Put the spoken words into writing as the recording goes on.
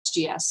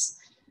SGS.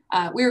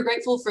 We are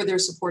grateful for their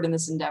support in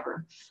this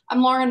endeavor.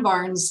 I'm Lauren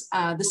Barnes,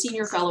 the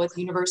Senior Fellow at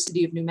the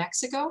University of New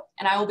Mexico,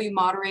 and I will be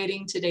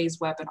moderating today's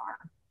webinar.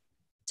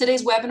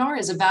 Today's webinar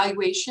is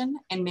Evaluation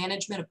and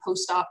Management of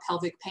Post-Op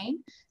Pelvic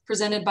Pain,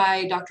 presented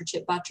by Dr.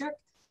 Chip Butrick.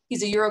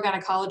 He's a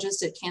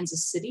urogynecologist at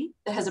Kansas City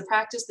that has a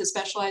practice that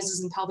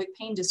specializes in pelvic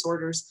pain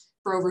disorders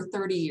for over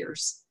 30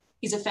 years.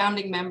 He's a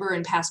founding member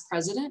and past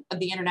president of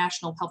the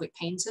International Pelvic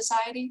Pain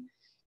Society.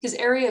 His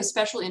area of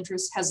special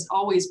interest has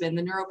always been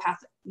the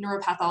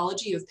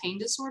neuropathology of pain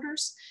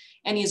disorders,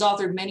 and he has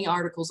authored many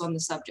articles on the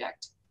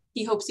subject.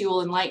 He hopes he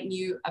will enlighten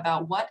you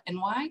about what and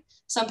why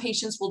some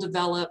patients will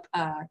develop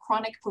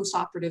chronic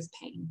postoperative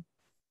pain.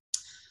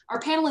 Our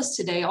panelists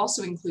today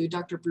also include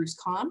Dr. Bruce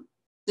Kahn,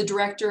 the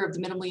director of the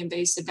Minimally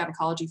Invasive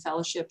Gynecology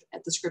Fellowship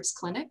at the Scripps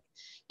Clinic,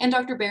 and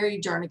Dr. Barry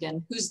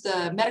Jarnagin, who's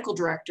the medical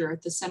director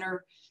at the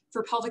Center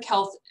for Pelvic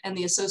Health and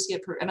an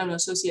associate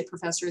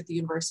professor at the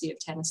University of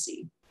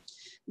Tennessee.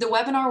 The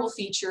webinar will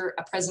feature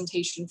a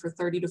presentation for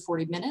 30 to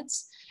 40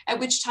 minutes, at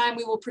which time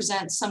we will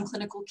present some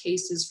clinical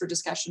cases for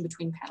discussion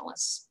between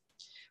panelists.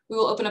 We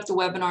will open up the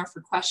webinar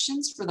for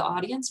questions for the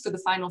audience for the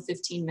final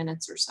 15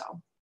 minutes or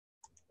so.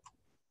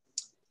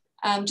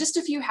 Just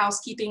a few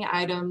housekeeping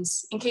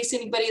items. In case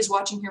anybody is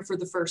watching here for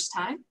the first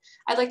time,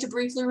 I'd like to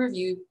briefly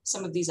review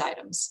some of these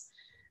items.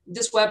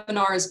 This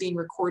webinar is being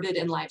recorded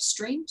and live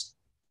streamed.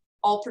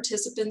 All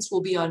participants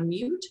will be on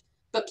mute,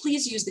 but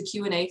please use the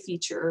Q&A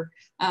feature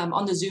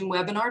on the Zoom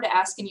webinar to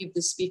ask any of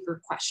the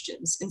speaker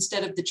questions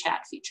instead of the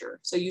chat feature.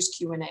 So use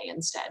Q&A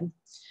instead.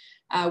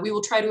 We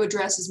will try to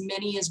address as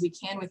many as we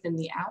can within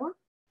the hour.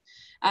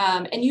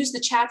 And use the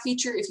chat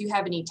feature if you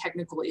have any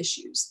technical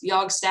issues. The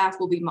AUGS staff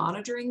will be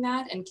monitoring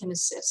that and can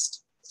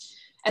assist.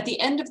 At the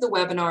end of the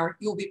webinar,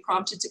 you will be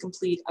prompted to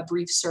complete a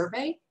brief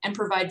survey and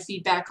provide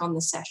feedback on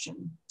the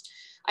session.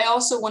 I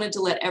also wanted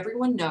to let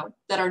everyone know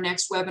that our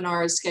next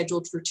webinar is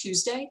scheduled for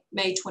Tuesday,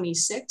 May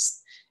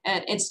 26th,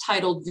 and it's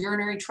titled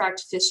Urinary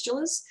Tract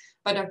Fistulas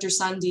by Dr.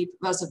 Sandeep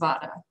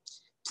Vasavada.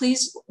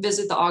 Please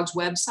visit the AUGS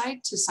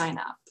website to sign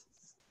up.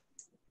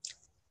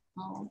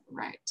 All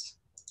right.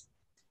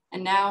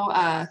 And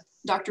now,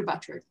 Dr.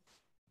 Butrick.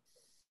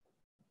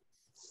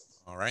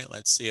 All right,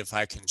 let's see if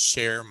I can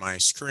share my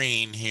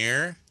screen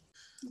here.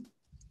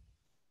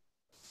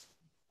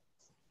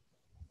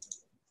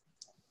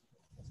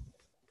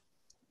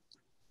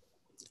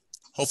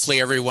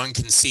 Hopefully everyone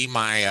can see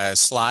my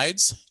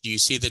slides. Do you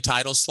see the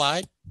title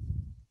slide?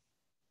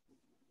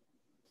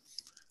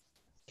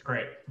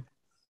 Great.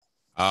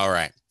 All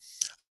right.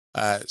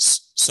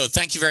 So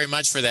thank you very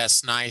much for that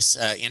nice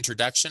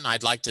introduction.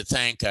 I'd like to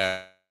thank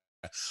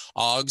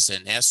AUGS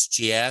and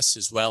SGS,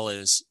 as well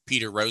as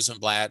Peter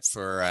Rosenblatt,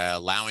 for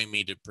allowing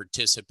me to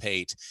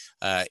participate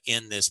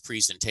in this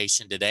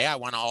presentation today. I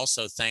want to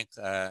also thank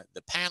the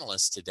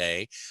panelists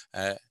today.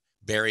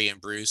 Barry and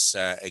Bruce,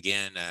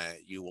 again,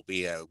 you will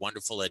be a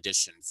wonderful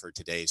addition for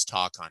today's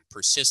talk on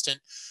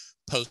persistent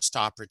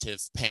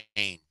postoperative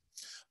pain.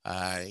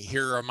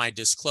 Here are my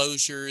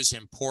disclosures,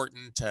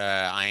 important.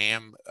 I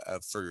am,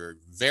 for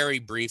very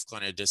brief,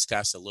 going to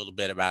discuss a little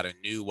bit about a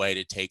new way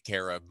to take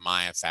care of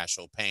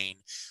myofascial pain.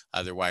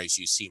 Otherwise,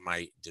 you see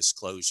my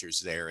disclosures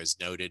there as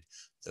noted.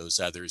 Those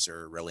others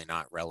are really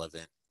not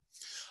relevant.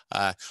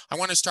 I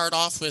want to start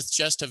off with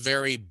just a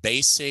very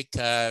basic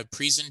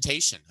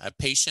presentation, a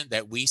patient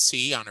that we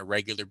see on a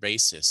regular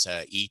basis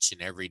each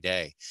and every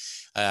day.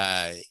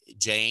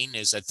 Jane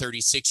is a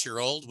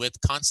 36-year-old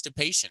with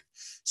constipation.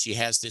 She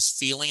has this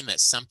feeling that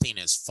something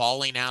is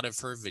falling out of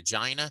her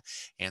vagina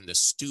and the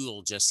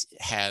stool just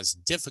has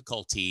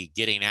difficulty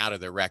getting out of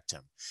the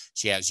rectum.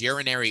 She has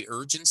urinary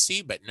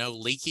urgency but no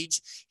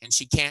leakage, and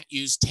she can't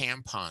use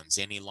tampons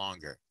any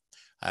longer.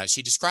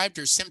 She described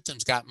her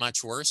symptoms got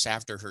much worse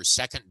after her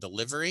second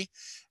delivery,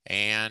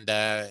 and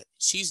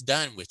she's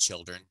done with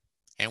children.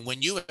 And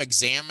when you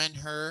examine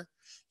her,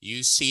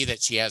 you see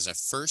that she has a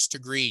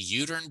first-degree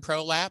uterine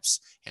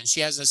prolapse and she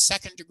has a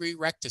second-degree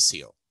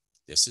rectocele.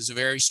 This is a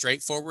very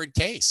straightforward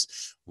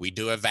case. We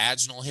do a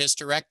vaginal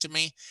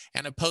hysterectomy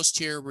and a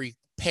posterior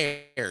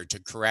repair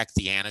to correct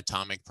the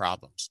anatomic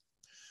problems.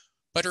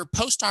 But her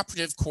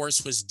postoperative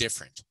course was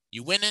different.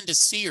 You went in to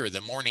see her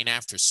the morning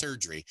after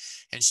surgery,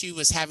 and she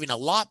was having a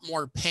lot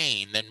more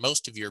pain than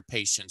most of your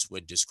patients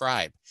would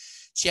describe.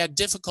 She had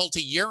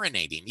difficulty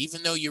urinating,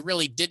 even though you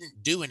really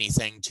didn't do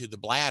anything to the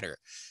bladder.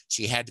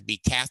 She had to be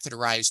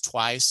catheterized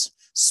twice,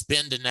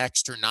 spend an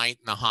extra night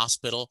in the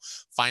hospital.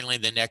 Finally,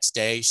 the next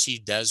day, she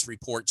does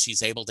report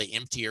she's able to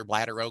empty her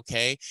bladder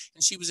okay,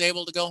 and she was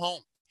able to go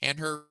home, and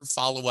her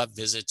follow-up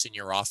visits in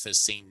your office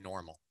seemed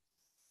normal.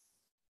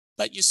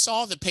 But you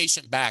saw the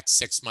patient back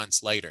 6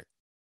 months later.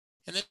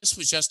 And this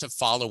was just a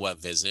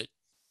follow-up visit,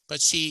 but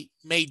she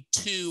made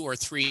 2 or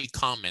 3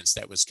 comments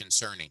that was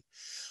concerning.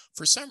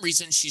 For some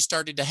reason, she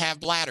started to have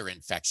bladder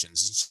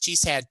infections.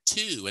 She's had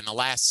 2 in the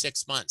last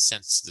 6 months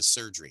since the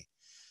surgery.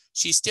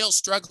 She's still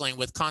struggling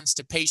with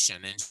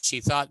constipation, and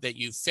she thought that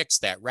you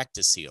fixed that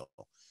rectocele.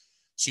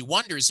 She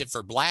wonders if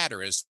her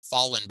bladder has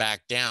fallen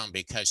back down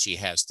because she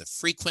has the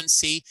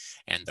frequency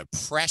and the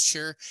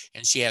pressure,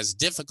 and she has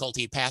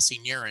difficulty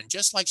passing urine,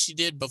 just like she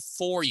did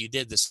before you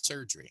did the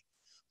surgery.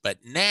 But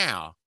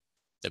now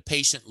the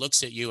patient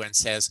looks at you and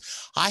says,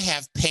 I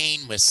have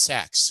pain with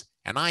sex,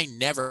 and I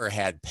never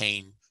had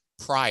pain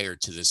prior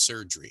to the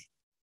surgery.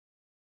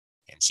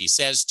 And she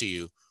says to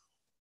you,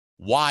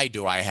 why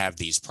do I have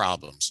these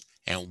problems?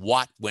 And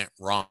what went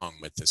wrong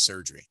with the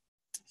surgery?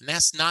 And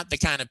that's not the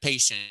kind of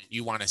patient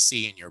you want to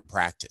see in your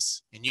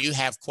practice. And you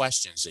have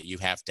questions that you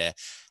have to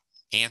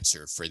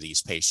answer for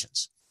these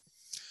patients.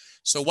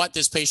 So what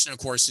this patient, of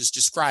course, is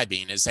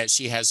describing is that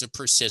she has a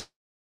persistent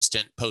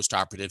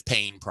postoperative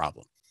pain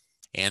problem.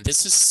 And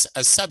this is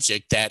a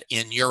subject that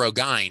in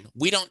urogyn,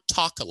 we don't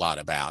talk a lot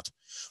about,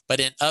 but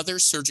in other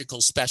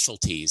surgical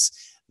specialties,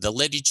 the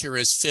literature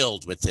is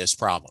filled with this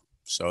problem.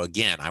 So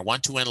again, I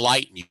want to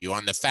enlighten you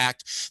on the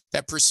fact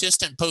that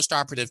persistent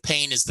postoperative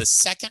pain is the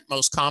second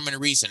most common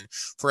reason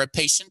for a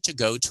patient to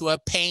go to a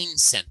pain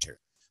center.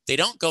 They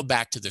don't go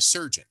back to the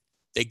surgeon.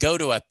 They go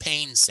to a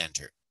pain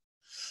center.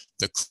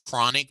 The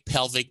chronic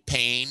pelvic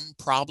pain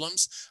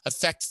problems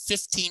affect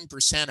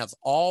 15% of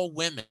all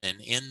women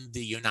in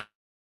the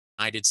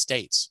United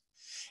States.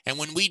 And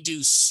when we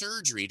do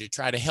surgery to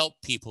try to help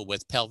people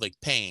with pelvic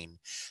pain,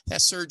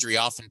 that surgery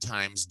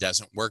oftentimes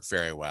doesn't work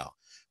very well.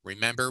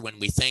 Remember, when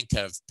we think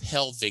of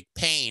pelvic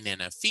pain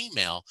in a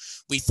female,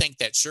 we think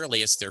that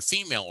surely it's their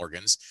female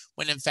organs,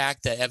 when in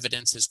fact the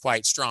evidence is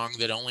quite strong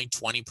that only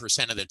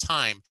 20% of the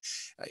time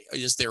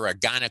is there a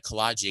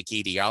gynecologic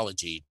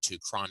etiology to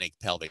chronic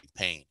pelvic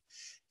pain.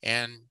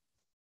 And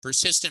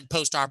persistent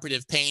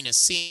postoperative pain is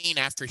seen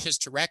after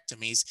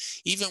hysterectomies,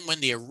 even when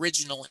the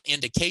original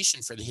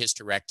indication for the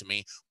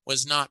hysterectomy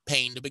was not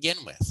pain to begin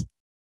with.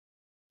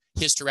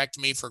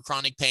 Hysterectomy for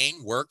chronic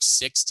pain works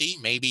 60,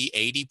 maybe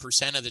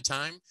 80% of the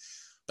time,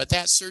 but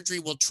that surgery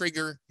will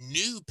trigger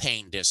new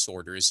pain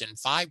disorders in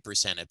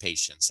 5% of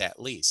patients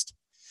at least.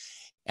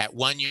 At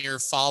 1 year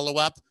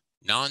follow-up,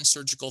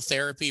 non-surgical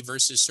therapy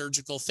versus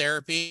surgical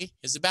therapy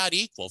is about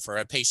equal for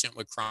a patient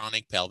with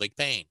chronic pelvic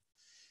pain.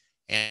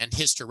 And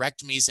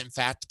hysterectomies, in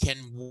fact,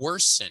 can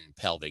worsen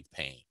pelvic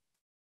pain.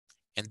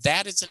 And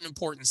that is an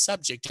important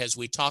subject as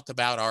we talk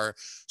about our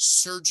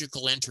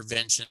surgical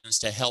interventions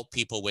to help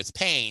people with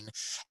pain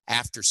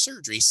after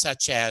surgery,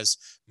 such as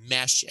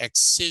mesh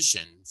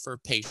excision for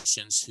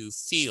patients who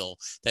feel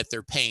that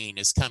their pain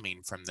is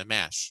coming from the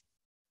mesh.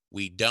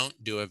 We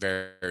don't do a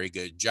very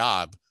good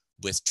job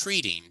with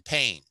treating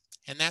pain.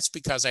 And that's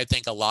because I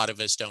think a lot of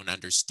us don't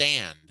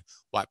understand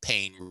what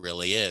pain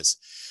really is.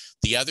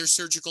 The other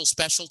surgical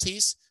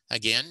specialties,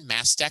 again,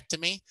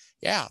 mastectomy,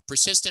 yeah,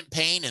 persistent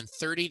pain in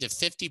 30 to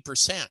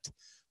 50%.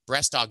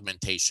 Breast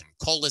augmentation,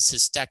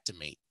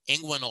 cholecystectomy,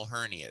 inguinal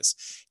hernias,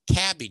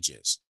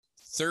 cabbages,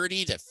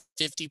 30 to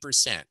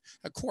 50%.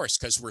 Of course,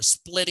 because we're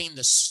splitting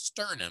the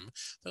sternum,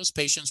 those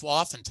patients will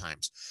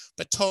oftentimes.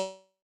 But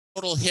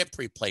total hip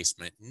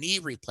replacement, knee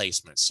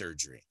replacement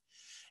surgery.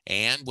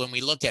 And when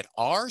we look at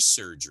our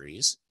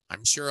surgeries,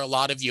 I'm sure a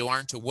lot of you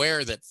aren't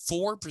aware that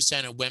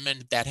 4% of women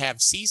that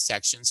have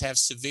C-sections have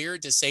severe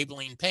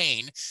disabling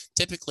pain,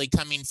 typically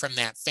coming from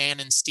that fan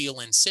and steel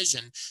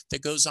incision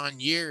that goes on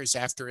years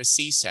after a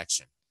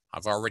C-section.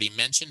 I've already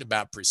mentioned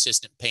about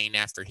persistent pain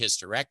after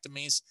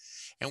hysterectomies,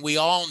 and we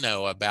all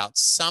know about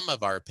some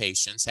of our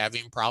patients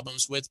having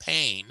problems with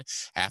pain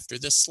after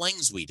the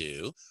slings we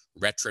do.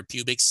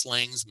 Retropubic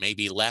slings may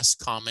be less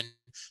common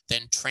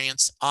than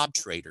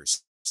transobturator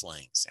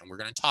slings, and we're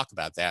going to talk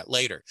about that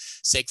later.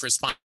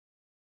 Sacrospinous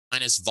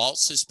vault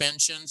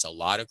suspensions, a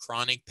lot of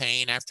chronic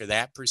pain after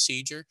that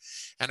procedure,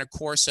 and of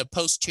course a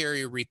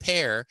posterior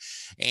repair.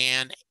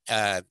 And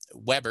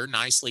Weber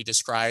nicely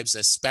describes,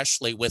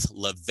 especially with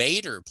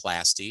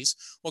levatorplasties,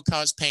 will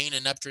cause pain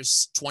in up to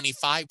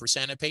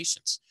 25% of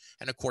patients.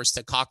 And of course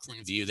the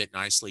Cochrane view that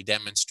nicely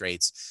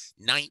demonstrates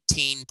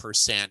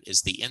 19%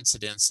 is the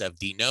incidence of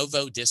de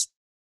novo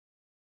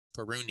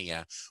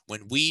dyspareunia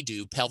when we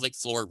do pelvic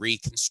floor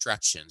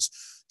reconstructions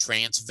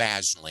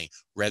transvaginally,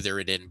 whether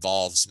it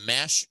involves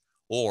mesh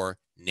or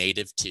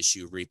native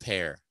tissue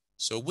repair.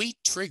 So we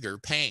trigger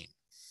pain.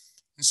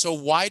 And so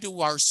why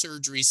do our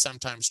surgeries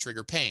sometimes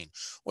trigger pain?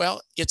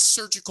 Well, it's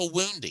surgical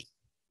wounding.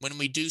 When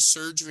we do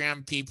surgery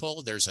on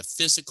people, there's a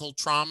physical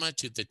trauma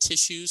to the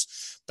tissues,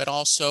 but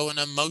also an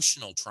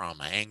emotional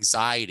trauma,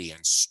 anxiety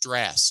and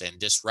stress and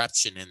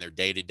disruption in their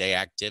day-to-day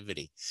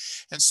activity.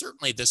 And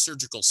certainly the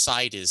surgical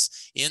site is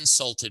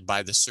insulted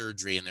by the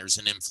surgery, and there's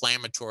an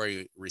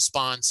inflammatory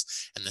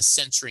response, and the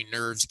sensory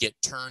nerves get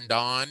turned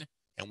on,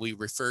 and we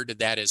refer to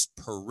that as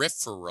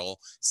peripheral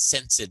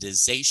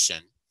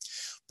sensitization.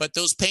 But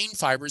those pain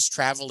fibers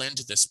travel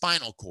into the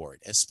spinal cord,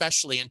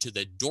 especially into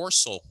the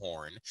dorsal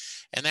horn,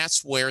 and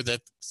that's where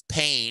the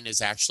pain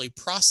is actually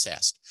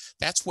processed.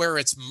 That's where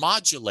it's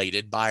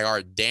modulated by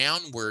our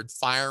downward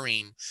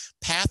firing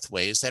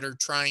pathways that are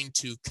trying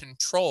to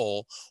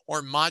control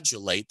or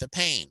modulate the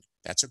pain.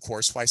 That's, of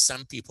course, why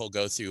some people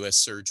go through a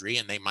surgery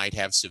and they might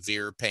have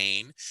severe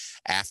pain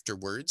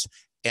afterwards.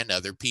 and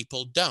other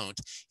people don't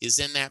is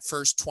in that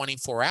first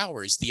 24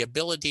 hours, the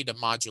ability to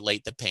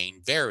modulate the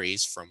pain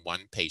varies from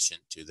one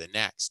patient to the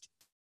next.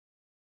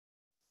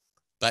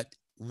 But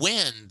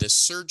when the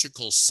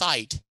surgical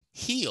site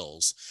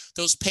heals,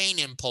 those pain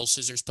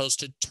impulses are supposed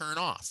to turn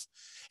off,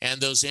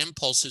 and those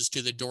impulses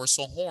to the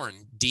dorsal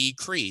horn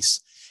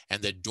decrease,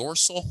 and the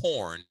dorsal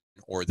horn,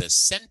 or the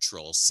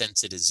central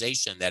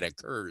sensitization that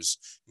occurs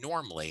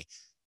normally,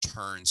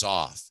 turns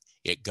off.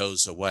 It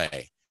goes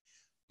away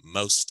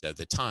most of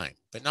the time,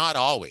 but not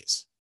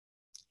always.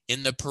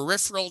 In the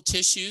peripheral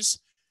tissues,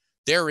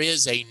 there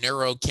is a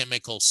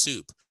neurochemical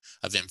soup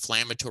of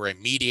inflammatory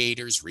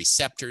mediators,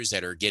 receptors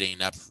that are getting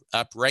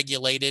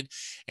upregulated,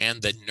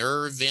 and the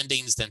nerve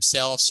endings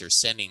themselves are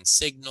sending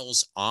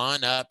signals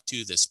on up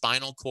to the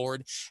spinal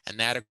cord, and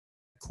that, of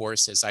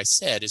course, as I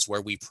said, is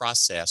where we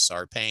process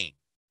our pain.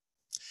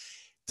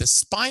 The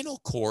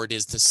spinal cord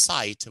is the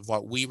site of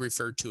what we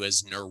refer to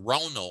as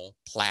neuronal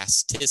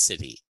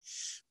plasticity,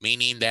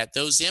 meaning that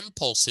those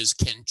impulses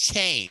can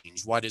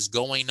change what is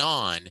going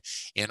on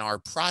in our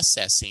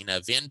processing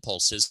of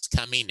impulses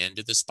coming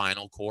into the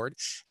spinal cord,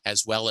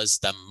 as well as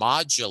the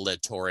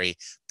modulatory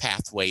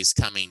pathways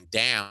coming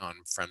down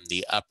from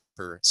the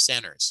upper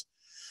centers.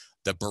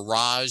 The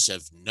barrage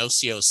of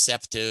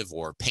nociceptive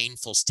or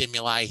painful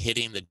stimuli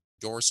hitting the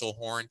dorsal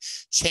horn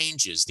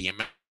changes the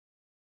amount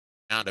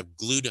of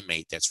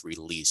glutamate that's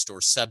released,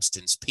 or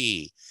substance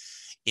P.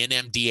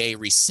 NMDA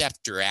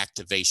receptor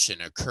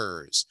activation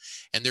occurs,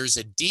 and there's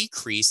a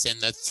decrease in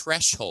the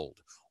threshold,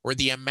 or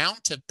the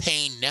amount of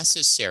pain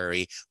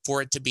necessary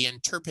for it to be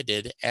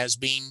interpreted as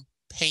being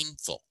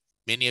painful.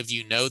 Many of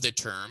you know the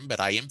term, but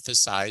I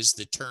emphasize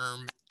the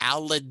term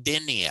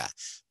allodynia.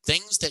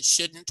 Things that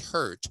shouldn't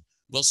hurt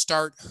will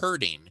start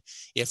hurting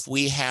if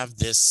we have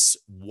this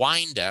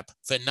wind-up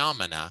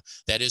phenomena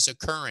that is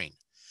occurring.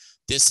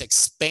 This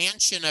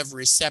expansion of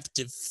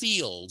receptive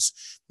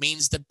fields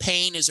means the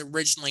pain is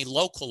originally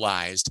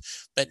localized,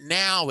 but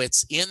now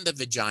it's in the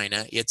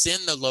vagina, it's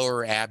in the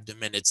lower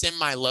abdomen, it's in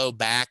my low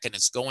back, and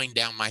it's going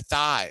down my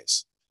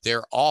thighs.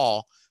 They're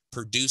all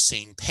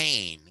producing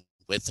pain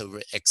with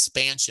the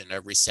expansion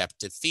of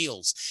receptive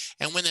fields.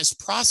 And when this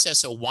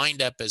process of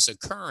windup is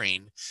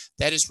occurring,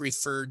 that is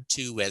referred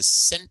to as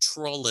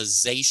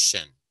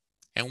centralization.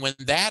 And when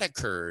that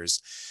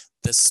occurs,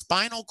 the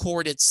spinal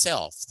cord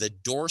itself, the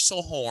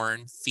dorsal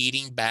horn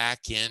feeding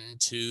back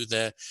into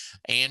the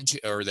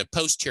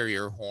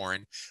posterior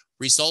horn,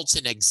 results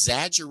in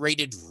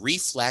exaggerated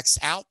reflex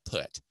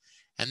output.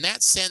 And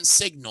that sends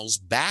signals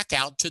back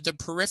out to the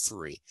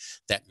periphery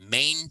that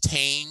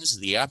maintains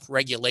the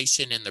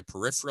upregulation in the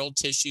peripheral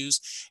tissues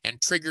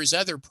and triggers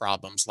other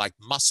problems like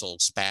muscle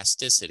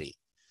spasticity.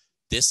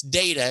 This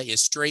data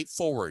is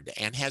straightforward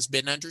and has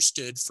been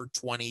understood for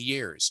 20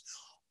 years.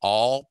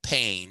 All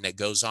pain that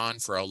goes on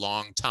for a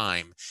long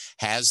time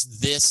has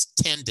this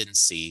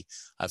tendency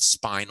of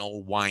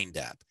spinal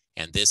windup,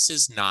 and this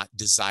is not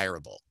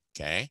desirable,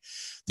 okay?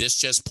 This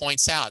just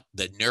points out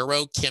the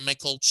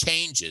neurochemical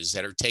changes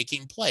that are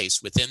taking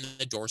place within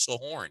the dorsal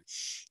horn.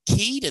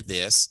 Key to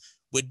this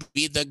would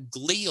be the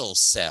glial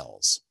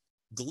cells.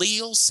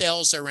 Glial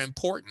cells are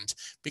important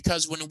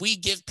because when we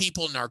give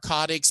people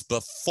narcotics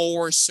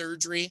before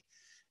surgery,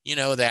 you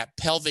know, that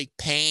pelvic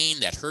pain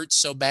that hurts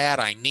so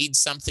bad, I need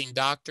something,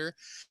 doctor.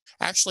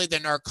 Actually, the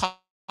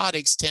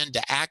narcotics tend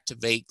to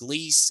activate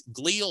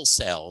glial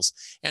cells,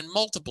 and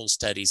multiple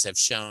studies have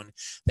shown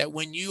that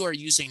when you are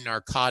using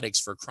narcotics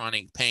for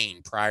chronic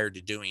pain prior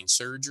to doing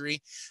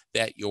surgery,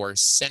 that your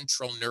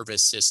central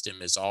nervous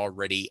system is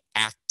already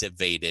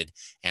activated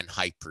and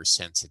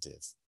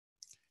hypersensitive.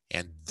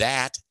 And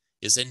that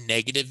is a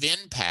negative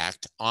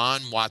impact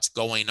on what's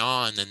going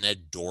on in the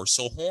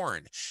dorsal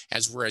horn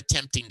as we're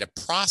attempting to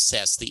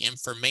process the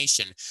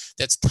information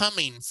that's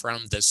coming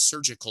from the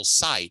surgical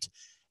site.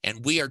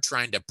 And we are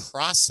trying to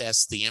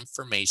process the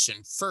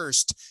information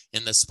first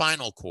in the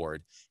spinal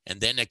cord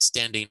and then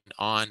extending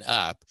on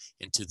up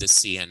into the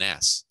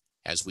CNS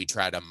as we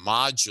try to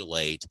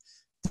modulate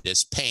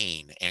this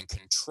pain and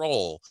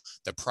control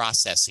the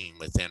processing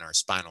within our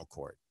spinal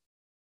cord.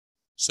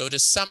 So to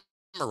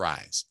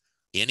summarize,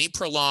 any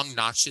prolonged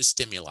noxious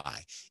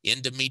stimuli,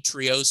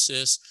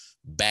 endometriosis,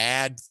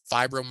 bad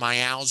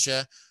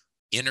fibromyalgia,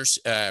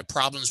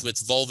 problems with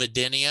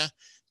vulvodynia,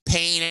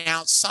 pain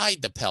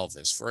outside the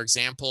pelvis, for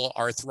example,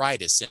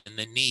 arthritis in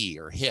the knee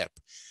or hip.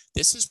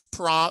 This is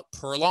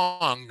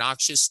prolonged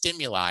noxious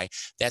stimuli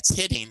that's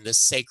hitting the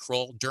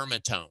sacral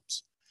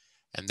dermatomes.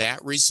 And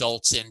that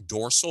results in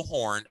dorsal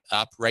horn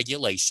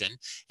upregulation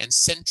and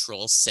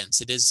central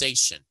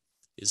sensitization.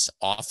 Is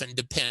often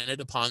dependent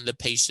upon the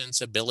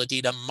patient's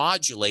ability to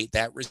modulate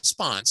that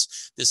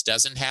response. This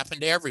doesn't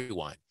happen to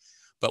everyone,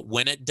 but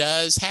when it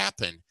does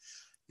happen,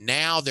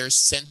 now there's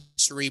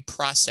sensory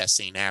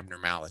processing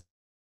abnormalities.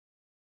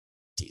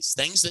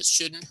 Things that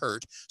shouldn't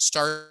hurt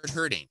start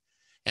hurting,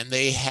 and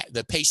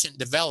the patient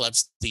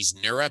develops these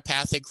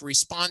neuropathic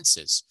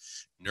responses.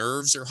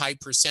 Nerves are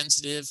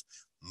hypersensitive,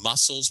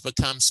 muscles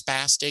become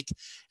spastic,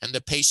 and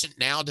the patient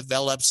now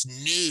develops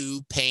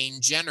new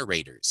pain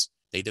generators.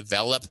 They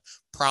develop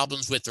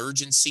problems with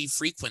urgency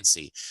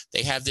frequency.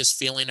 They have this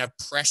feeling of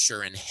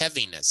pressure and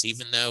heaviness,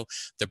 even though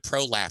the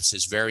prolapse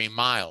is very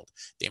mild.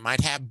 They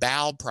might have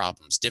bowel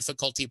problems,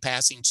 difficulty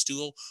passing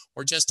stool,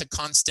 or just a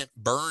constant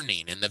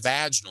burning in the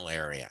vaginal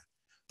area.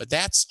 But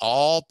that's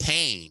all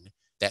pain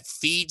that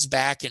feeds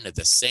back into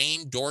the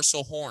same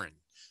dorsal horn.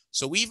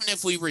 So even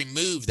if we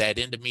remove that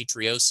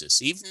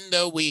endometriosis, even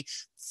though we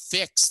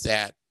fix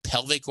that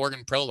pelvic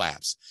organ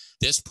prolapse,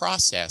 this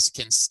process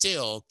can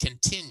still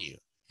continue,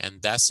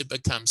 and thus it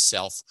becomes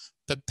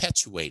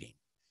self-perpetuating.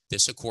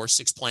 This, of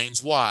course,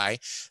 explains why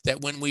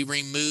that when we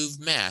remove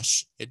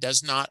mesh, it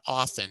does not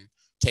often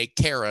take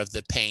care of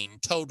the pain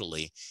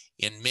totally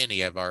in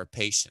many of our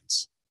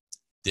patients.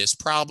 This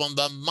problem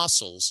of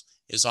muscles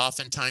is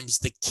oftentimes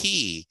the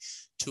key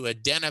to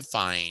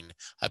identifying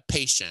a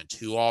patient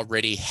who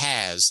already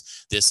has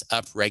this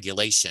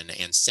upregulation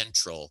and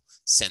central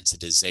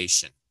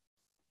sensitization.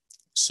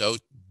 So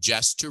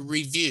just to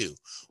review,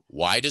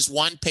 why does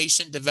one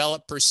patient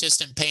develop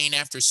persistent pain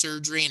after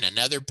surgery and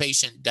another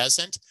patient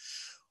doesn't?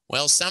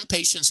 Well, some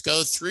patients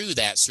go through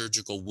that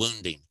surgical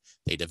wounding.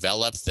 They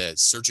develop the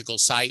surgical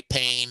site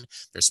pain,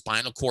 their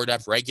spinal cord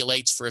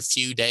upregulates for a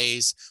few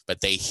days,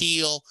 but they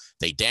heal,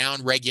 they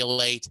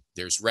downregulate,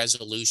 there's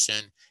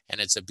resolution,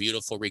 and it's a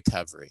beautiful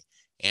recovery.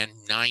 And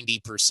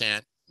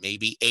 90%,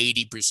 maybe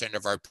 80%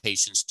 of our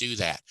patients do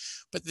that.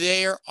 But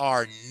there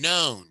are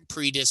known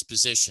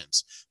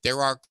predispositions.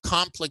 There are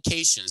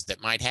complications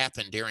that might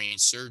happen during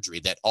surgery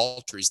that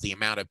alters the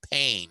amount of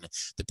pain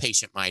the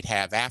patient might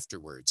have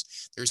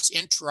afterwards. There's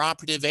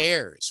intraoperative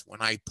errors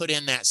when I put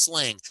in that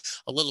sling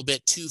a little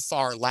bit too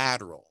far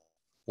lateral,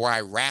 or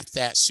I wrap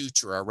that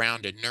suture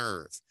around a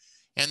nerve.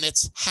 And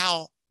that's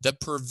how the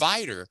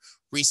provider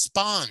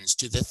responds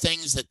to the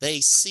things that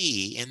they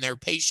see in their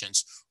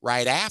patients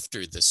right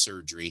after the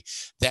surgery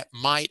that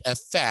might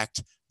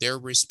affect their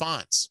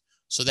response.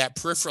 So that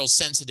peripheral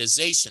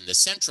sensitization, the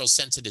central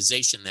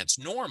sensitization that's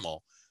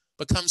normal,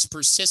 becomes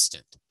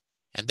persistent,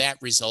 and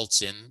that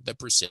results in the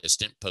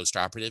persistent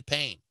postoperative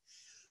pain.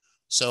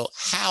 So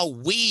how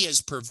we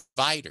as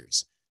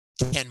providers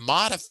can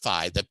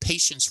modify the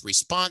patient's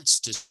response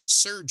to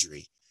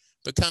surgery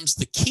becomes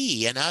the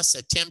key in us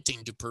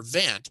attempting to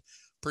prevent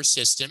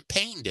persistent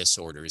pain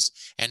disorders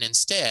and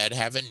instead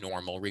have a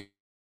normal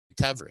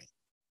recovery.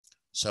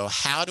 So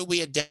how do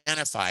we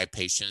identify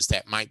patients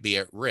that might be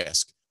at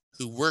risk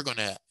who we're going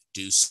to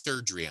do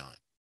surgery on?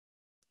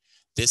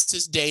 This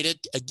is data,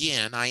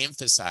 again, I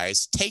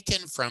emphasize,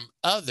 taken from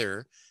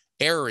other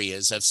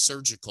areas of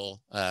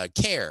surgical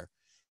care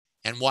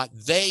and what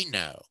they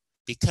know,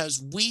 because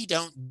we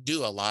don't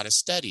do a lot of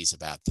studies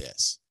about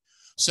this.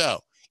 So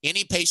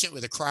any patient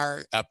with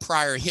a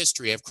prior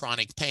history of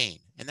chronic pain,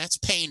 and that's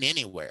pain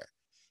anywhere,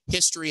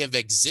 history of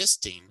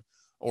existing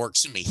or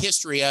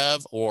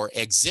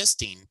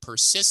existing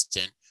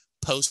persistent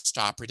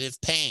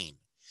postoperative pain,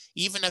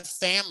 even a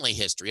family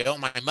history. Oh,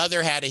 my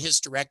mother had a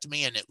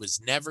hysterectomy and it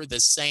was never the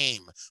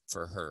same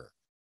for her.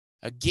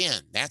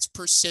 Again, that's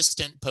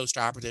persistent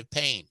postoperative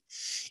pain.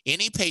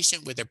 Any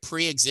patient with a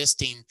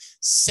pre-existing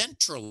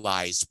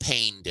centralized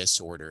pain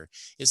disorder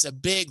is a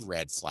big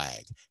red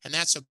flag. And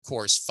that's, of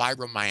course,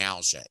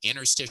 fibromyalgia,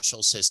 interstitial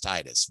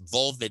cystitis,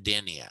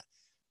 vulvodynia.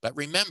 But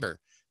remember,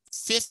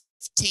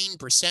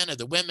 15% of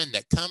the women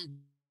that come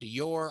to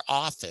your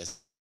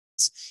office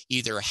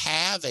either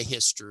have a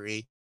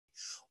history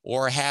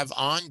or have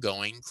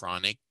ongoing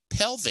chronic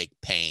pelvic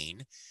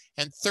pain,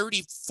 and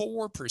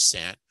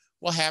 34%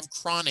 will have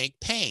chronic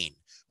pain,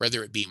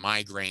 whether it be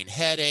migraine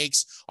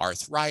headaches,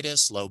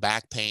 arthritis, low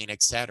back pain,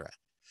 etc.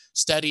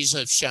 Studies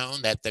have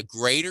shown that the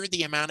greater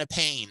the amount of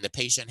pain the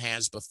patient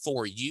has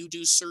before you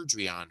do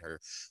surgery on her,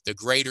 the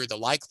greater the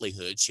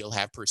likelihood she'll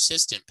have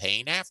persistent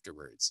pain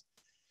afterwards.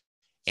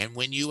 And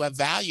when you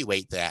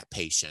evaluate that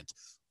patient,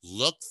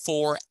 look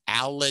for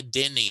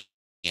allodynia,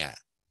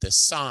 the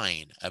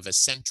sign of a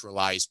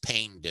centralized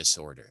pain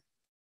disorder.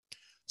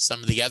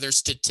 Some of the other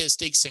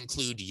statistics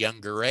include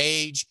younger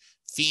age,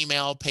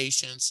 female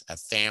patients, a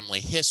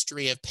family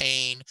history of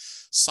pain,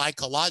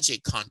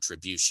 psychologic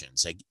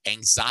contributions,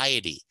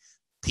 anxiety,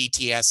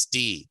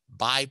 PTSD,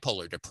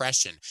 bipolar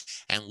depression,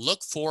 and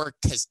look for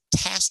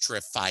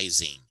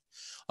catastrophizing.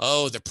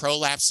 Oh, the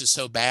prolapse is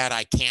so bad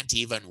I can't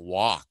even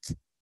walk.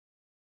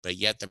 But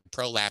yet the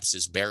prolapse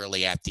is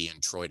barely at the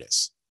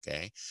introitus,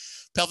 okay?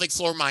 Pelvic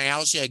floor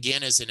myalgia,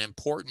 again, is an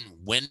important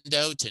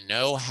window to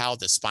know how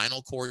the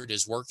spinal cord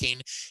is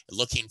working,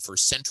 looking for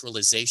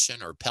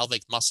centralization or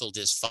pelvic muscle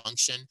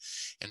dysfunction.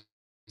 And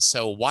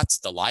so what's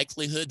the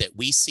likelihood that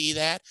we see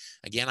that?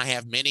 Again, I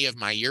have many of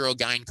my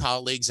urogyn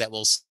colleagues that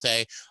will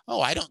say,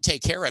 oh, I don't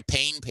take care of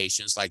pain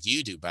patients like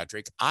you do,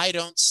 Butrick. I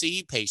don't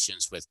see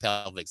patients with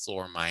pelvic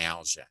floor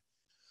myalgia.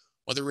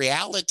 Well, the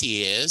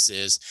reality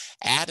is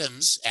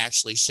Adams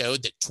actually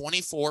showed that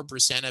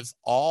 24% of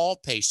all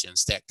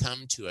patients that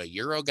come to a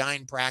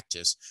urogyn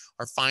practice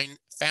are found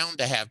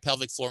to have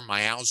pelvic floor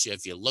myalgia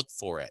if you look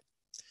for it.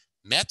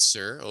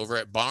 Metzer over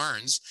at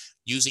Barnes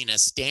using a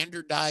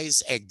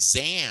standardized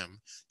exam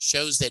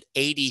shows that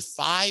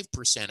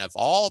 85% of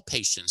all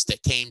patients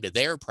that came to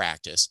their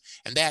practice,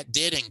 and that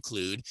did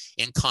include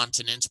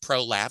incontinence,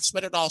 prolapse,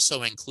 but it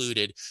also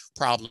included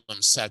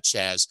problems such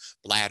as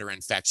bladder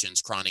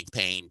infections, chronic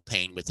pain,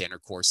 pain with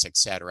intercourse,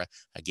 etc.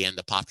 Again,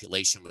 the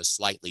population was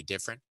slightly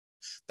different,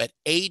 but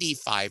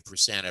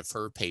 85% of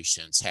her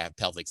patients have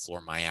pelvic floor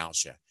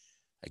myalgia.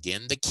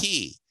 Again, the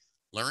key,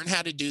 learn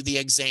how to do the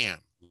exam.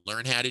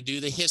 Learn how to do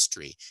the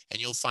history, and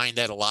you'll find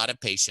that a lot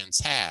of patients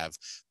have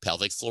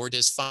pelvic floor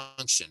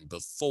dysfunction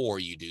before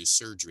you do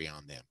surgery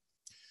on them.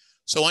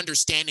 So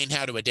understanding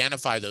how to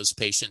identify those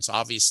patients,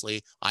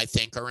 obviously, I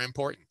think are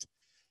important.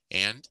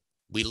 And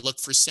we look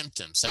for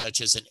symptoms such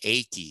as an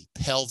achy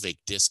pelvic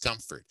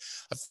discomfort,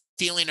 a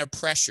feeling of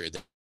pressure.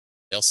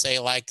 They'll say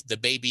like the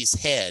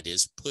baby's head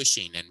is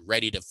pushing and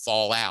ready to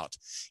fall out,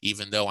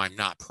 even though I'm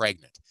not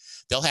pregnant.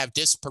 They'll have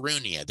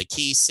dyspareunia. The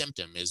key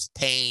symptom is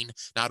pain,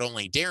 not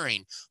only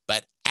during,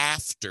 but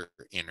after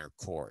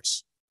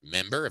intercourse.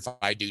 Remember, if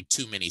I do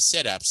too many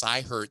sit-ups,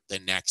 I hurt the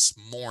next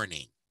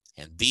morning,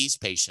 and these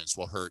patients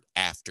will hurt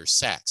after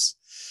sex.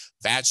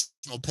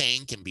 Vaginal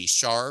pain can be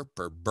sharp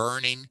or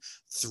burning.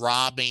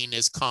 Throbbing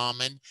is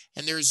common,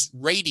 and there's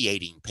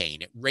radiating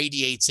pain. It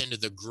radiates into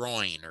the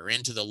groin or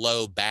into the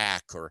low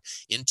back or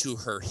into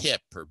her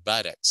hip or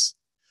buttocks.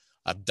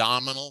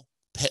 Abdominal,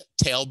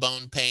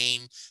 tailbone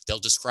pain. They'll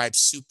describe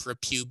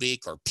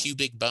suprapubic or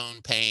pubic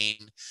bone pain.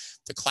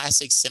 The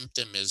classic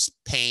symptom is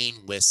pain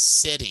with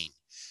sitting,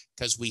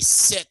 because we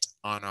sit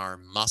on our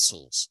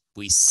muscles.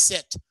 We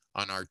sit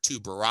on our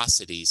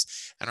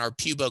tuberosities, and our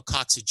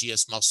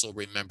pubococcygeus muscle,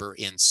 remember,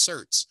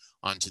 inserts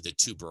onto the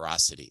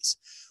tuberosities.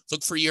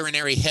 Look for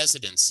urinary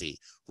hesitancy,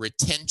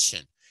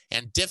 retention,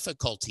 and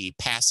difficulty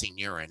passing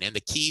urine. And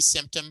the key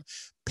symptom,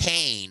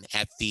 pain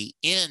at the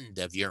end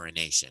of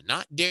urination,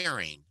 not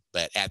during,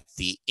 but at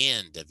the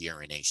end of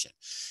urination.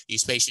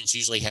 These patients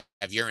usually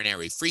have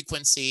urinary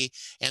frequency,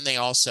 and they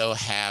also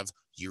have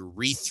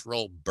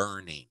urethral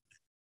burning.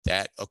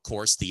 That, of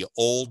course, the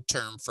old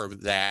term for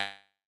that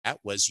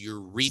was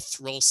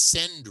urethral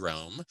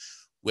syndrome,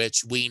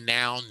 which we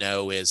now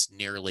know is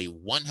nearly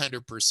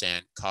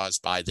 100%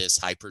 caused by this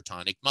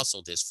hypertonic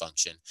muscle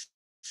dysfunction.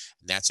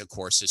 And that's, of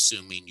course,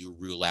 assuming you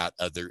rule out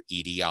other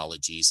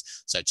etiologies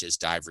such as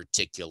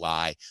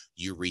diverticuli,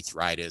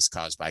 urethritis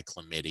caused by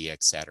chlamydia,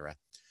 etc.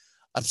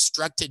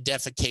 Obstructed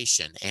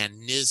defecation,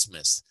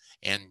 anismus,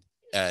 and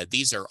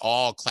these are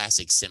all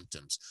classic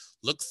symptoms.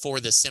 Look for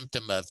the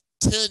symptom of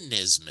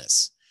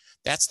tenesmus.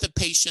 That's the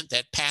patient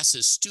that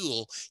passes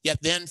stool, yet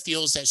then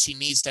feels that she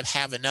needs to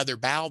have another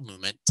bowel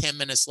movement. 10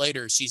 minutes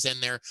later, she's in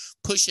there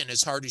pushing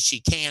as hard as she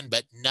can,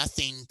 but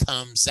nothing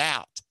comes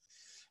out.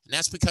 And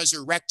that's because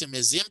her rectum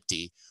is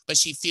empty, but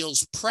she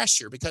feels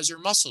pressure because her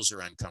muscles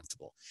are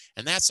uncomfortable.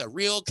 And that's a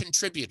real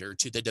contributor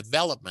to the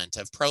development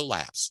of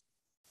prolapse.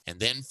 And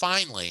then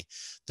finally,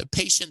 the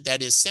patient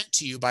that is sent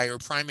to you by her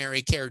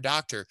primary care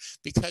doctor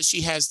because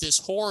she has this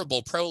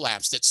horrible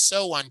prolapse that's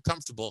so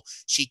uncomfortable,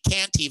 she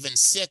can't even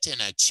sit in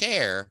a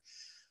chair,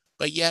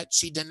 but yet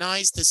she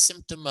denies the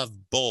symptom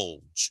of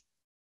bulge.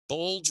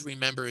 Bulge,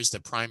 remember, is the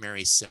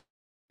primary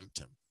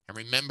symptom. And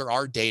remember,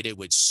 our data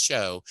would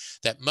show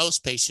that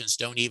most patients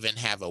don't even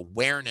have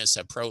awareness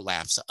of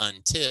prolapse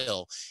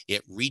until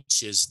it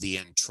reaches the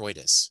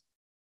introitus.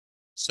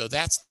 So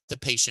that's the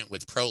patient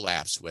with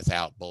prolapse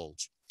without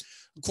bulge.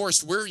 Of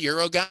course, we're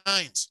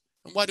urogynes.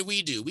 And what do?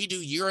 We do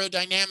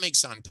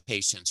urodynamics on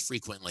patients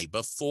frequently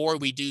before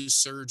we do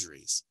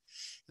surgeries.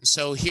 And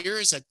so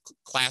here's a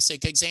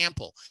classic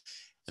example.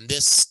 And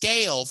this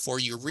scale for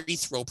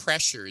urethral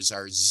pressures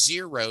are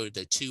 0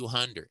 to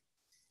 200.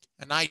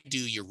 And I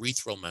do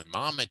urethral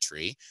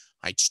mammography.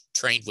 I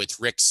trained with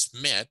Rick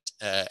Schmidt,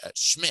 a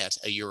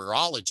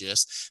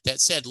urologist, that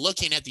said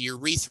looking at the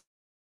urethra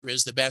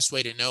is the best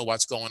way to know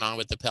what's going on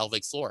with the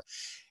pelvic floor.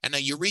 And a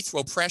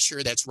urethral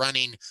pressure that's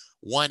running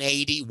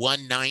 180,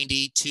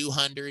 190,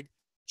 200,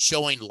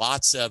 showing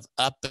lots of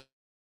up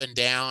and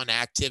down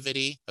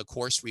activity, of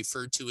course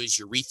referred to as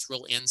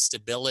urethral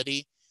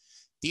instability.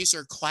 These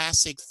are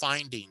classic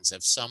findings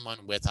of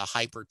someone with a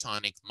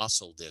hypertonic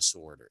muscle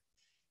disorder.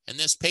 And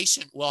this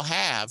patient will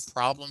have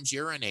problems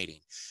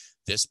urinating.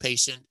 This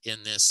patient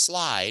in this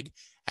slide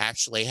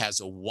actually has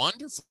a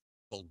wonderful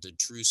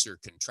detrusor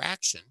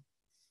contraction.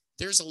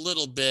 There's a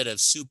little bit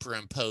of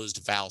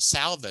superimposed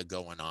Valsalva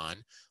going on.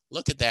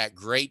 Look at that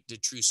great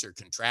detrusor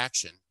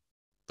contraction.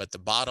 But the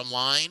bottom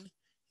line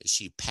is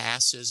she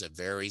passes a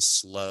very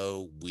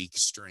slow, weak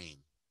stream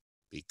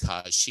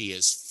because she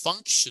is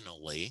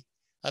functionally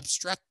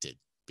obstructed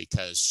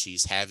because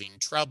she's having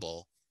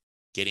trouble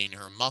getting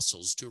her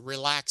muscles to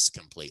relax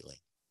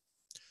completely.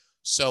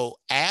 So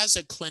as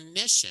a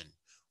clinician,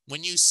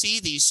 when you see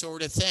these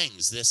sort of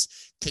things, this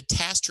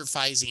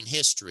catastrophizing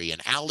history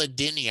and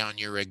allodynia on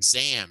your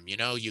exam, you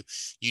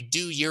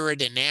do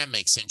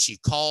urodynamics and she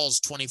calls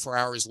 24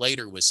 hours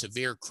later with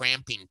severe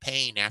cramping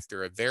pain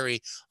after a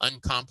very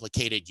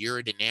uncomplicated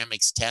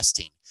urodynamics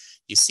testing.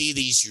 You see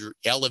these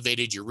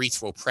elevated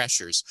urethral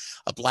pressures,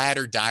 a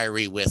bladder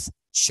diary with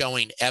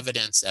showing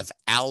evidence of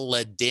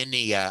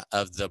allodynia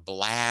of the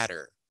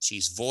bladder.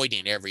 She's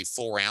voiding every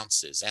 4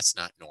 ounces. That's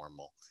not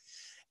normal.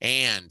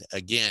 And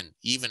again,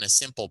 even a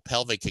simple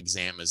pelvic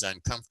exam is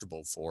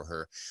uncomfortable for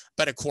her.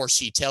 But of course,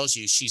 she tells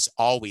you she's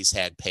always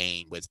had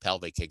pain with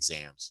pelvic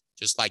exams,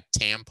 just like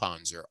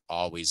tampons are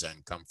always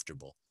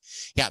uncomfortable.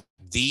 Yeah,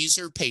 these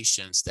are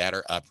patients that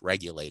are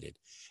upregulated.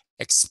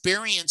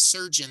 Experienced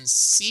surgeons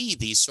see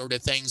these sort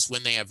of things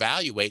when they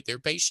evaluate their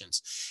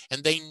patients,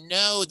 and they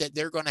know that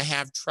they're going to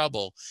have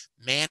trouble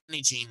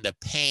managing the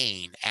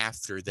pain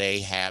after they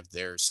have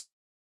their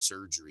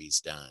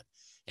surgeries done.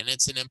 And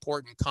it's an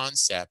important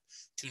concept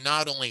to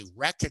not only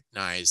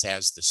recognize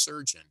as the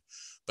surgeon,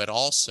 but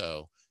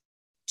also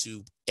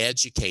to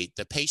educate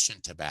the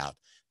patient about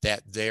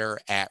that they're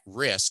at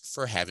risk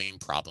for having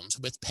problems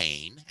with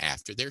pain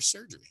after their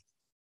surgery.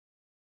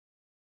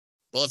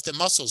 Well, if the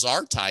muscles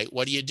are tight,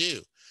 what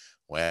do?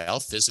 Well,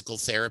 physical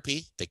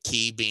therapy, the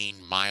key being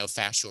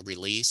myofascial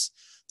release.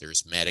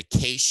 There's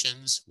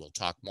medications. We'll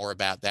talk more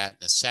about that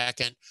in a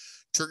second.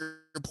 Trigger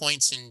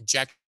points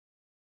injections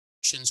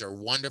are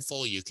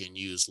wonderful. You can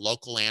use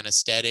local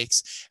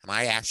anesthetics, and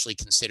I actually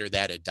consider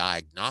that a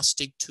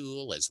diagnostic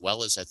tool as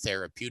well as a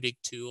therapeutic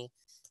tool.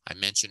 I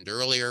mentioned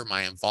earlier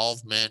my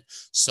involvement.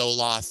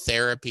 Sola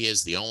therapy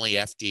is the only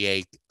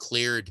FDA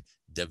cleared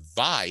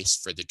device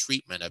for the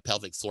treatment of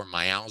pelvic floor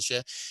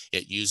myalgia.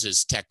 It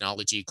uses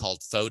technology called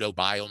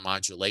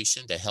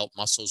photobiomodulation to help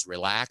muscles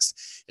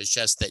relax. It's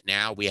just that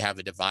now we have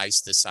a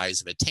device the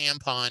size of a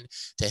tampon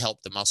to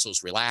help the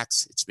muscles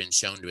relax. It's been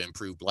shown to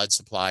improve blood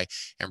supply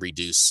and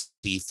reduce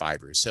C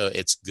fibers. So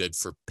it's good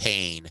for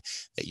pain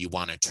that you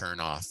want to turn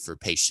off for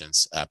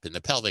patients up in the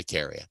pelvic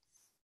area.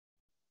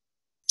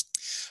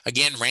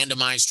 Again,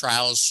 randomized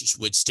trials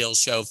would still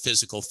show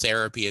physical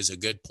therapy is a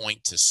good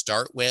point to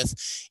start with.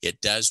 It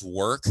does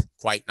work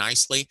quite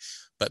nicely,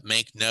 but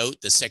make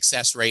note the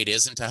success rate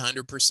isn't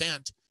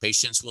 100%.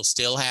 Patients will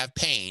still have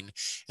pain.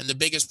 And the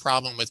biggest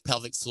problem with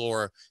pelvic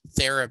floor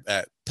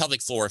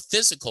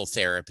physical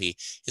therapy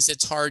is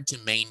it's hard to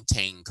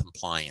maintain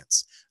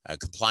compliance. A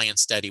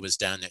compliance study was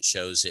done that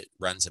shows it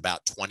runs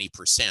about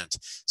 20%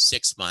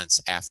 6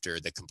 months after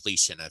the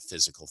completion of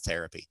physical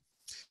therapy.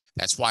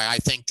 That's why I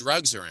think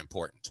drugs are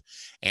important.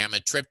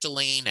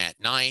 Amitriptyline at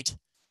night,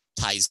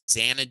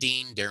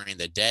 tizanidine during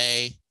the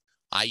day.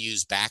 I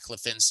use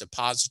baclofen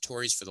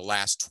suppositories for the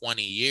last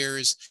 20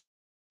 years.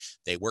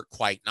 They work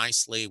quite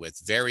nicely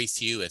with very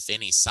few, if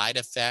any, side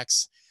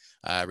effects.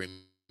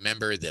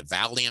 Remember, the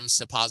Valium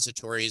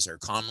suppositories are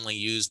commonly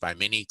used by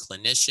many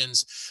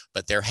clinicians,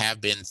 but there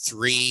have been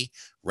 3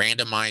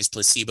 randomized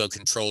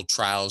placebo-controlled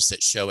trials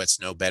that show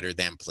it's no better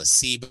than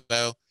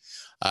placebo.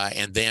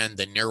 And then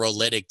the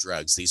neurolytic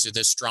drugs. These are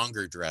the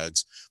stronger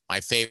drugs.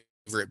 My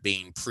favorite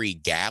being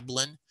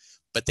pregabalin.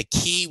 But the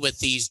key with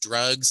these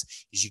drugs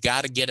is you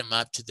got to get them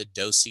up to the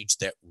dosage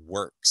that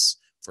works.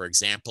 For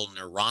example,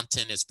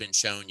 Neurontin has been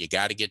shown you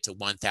got to get to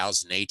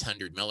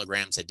 1,800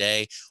 milligrams a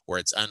day or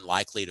it's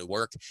unlikely to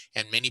work.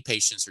 And many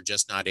patients are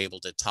just not able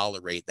to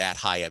tolerate that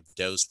high of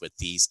dose with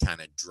these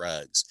kind of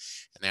drugs.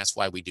 And that's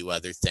why we do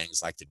other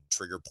things like the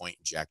trigger point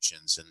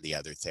injections and the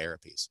other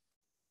therapies.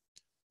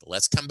 But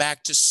let's come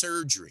back to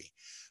surgery.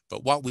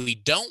 But what we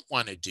don't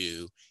want to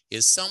do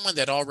is someone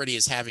that already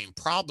is having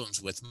problems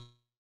with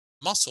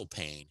muscle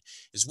pain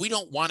is we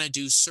don't want to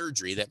do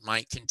surgery that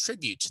might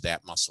contribute to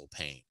that muscle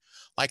pain,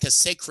 like a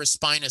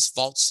sacrospinous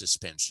vault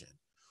suspension,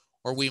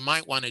 or we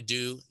might want to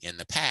do in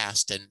the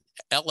past an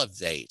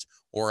elevate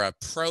or a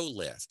pro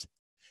lift,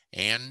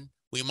 and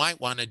we might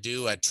want to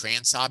do a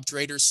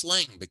transobturator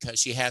sling because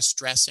she has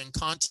stress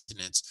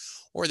incontinence,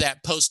 or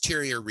that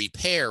posterior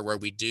repair where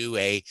we do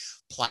a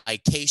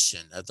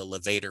plication of the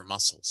levator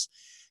muscles.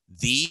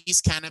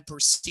 These kind of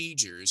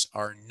procedures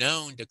are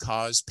known to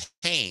cause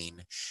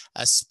pain,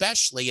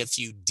 especially if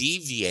you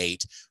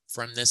deviate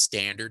from the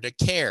standard of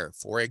care.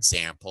 For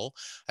example,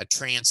 a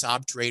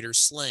transobturator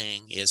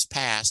sling is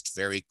passed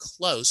very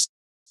close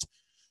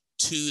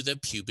to the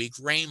pubic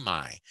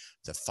rami.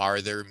 The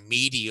farther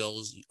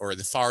medial or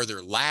the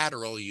farther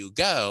lateral you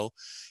go,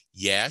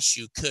 yes,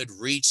 you could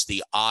reach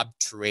the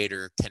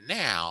obturator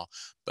canal,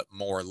 but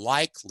more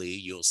likely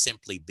you'll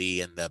simply be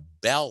in the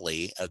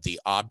belly of the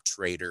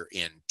obturator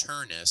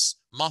internus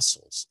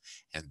muscles,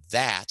 and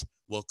that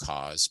will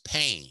cause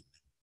pain.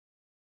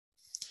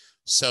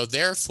 So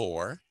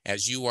therefore,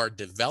 as you are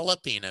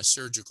developing a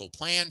surgical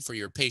plan for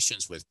your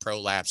patients with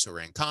prolapse or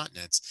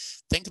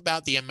incontinence, think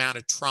about the amount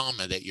of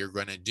trauma that you're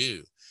going to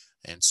do.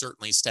 And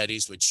certainly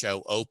studies would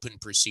show open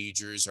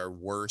procedures are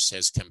worse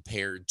as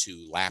compared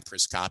to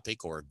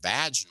laparoscopic or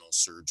vaginal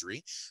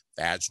surgery.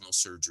 Vaginal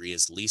surgery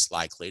is least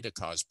likely to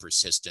cause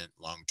persistent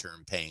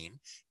long-term pain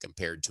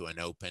compared to an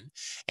open,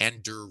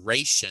 and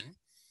duration,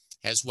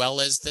 as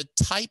well as the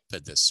type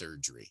of the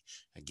surgery.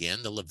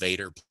 Again, the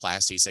levator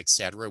plasties,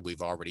 etc.,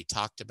 we've already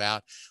talked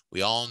about.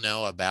 We all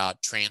know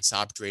about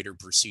transobturator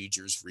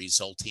procedures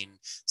resulting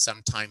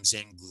sometimes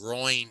in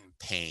groin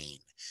pain.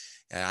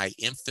 And I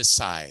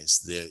emphasize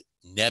the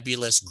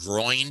nebulous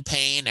groin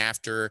pain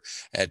after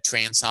a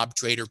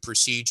transobturator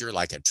procedure,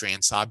 like a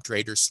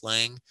transobturator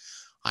sling.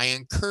 I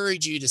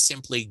encourage you to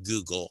simply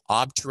Google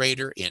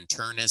obturator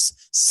internus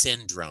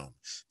syndrome.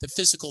 The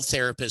physical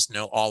therapists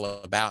know all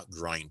about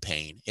groin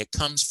pain. It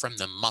comes from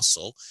the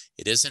muscle.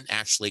 It isn't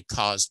actually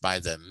caused by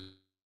the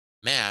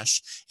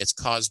mesh. It's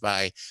caused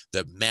by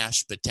the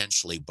mesh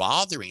potentially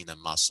bothering the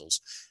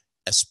muscles,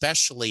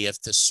 especially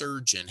if the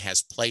surgeon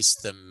has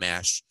placed the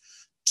mesh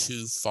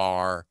too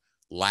far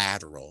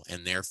lateral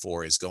and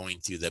therefore is going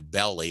through the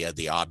belly of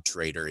the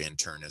obturator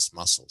internus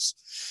muscles.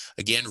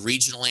 Again,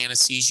 regional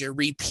anesthesia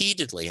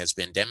repeatedly has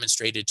been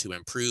demonstrated to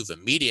improve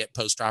immediate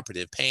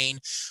postoperative pain,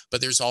 but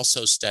there's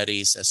also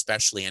studies,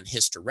 especially in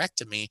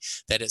hysterectomy,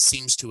 that it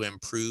seems to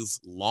improve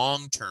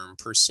long-term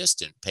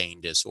persistent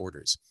pain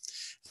disorders.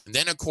 And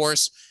then, of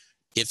course,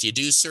 if you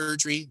do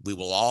surgery, we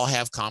will all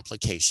have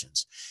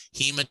complications,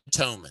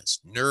 hematomas,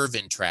 nerve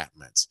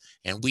entrapments,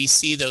 and we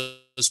see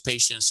those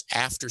patients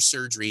after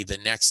surgery the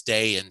next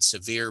day in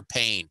severe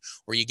pain,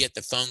 or you get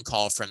the phone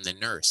call from the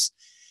nurse.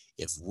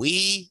 If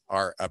we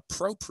are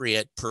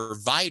appropriate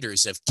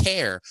providers of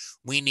care,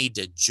 we need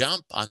to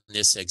jump on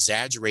this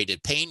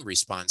exaggerated pain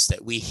response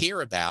that we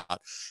hear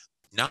about,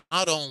 not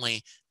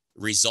only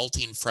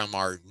resulting from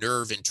our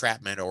nerve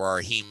entrapment or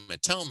our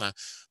hematoma,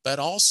 but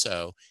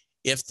also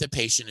if the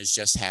patient is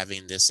just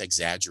having this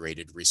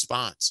exaggerated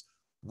response.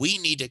 We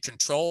need to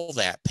control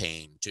that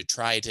pain to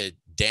try to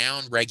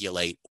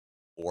downregulate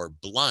or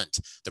blunt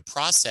the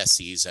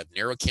processes of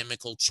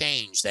neurochemical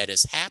change that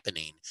is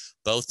happening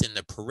both in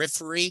the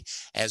periphery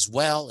as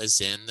well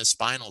as in the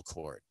spinal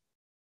cord.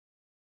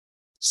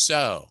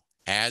 So,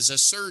 as a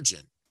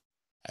surgeon,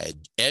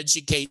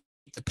 educate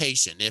the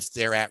patient if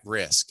they're at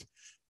risk,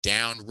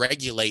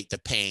 downregulate the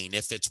pain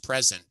if it's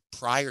present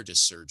prior to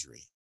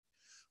surgery,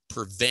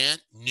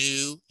 prevent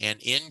new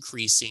and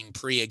increasing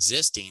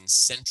pre-existing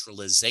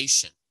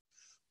centralization,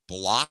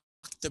 block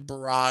the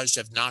barrage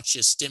of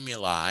noxious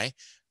stimuli,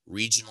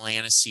 regional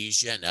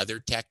anesthesia and other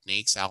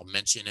techniques I'll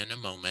mention in a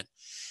moment,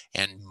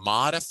 and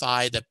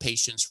modify the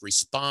patient's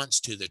response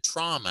to the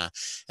trauma,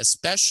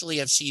 especially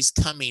if she's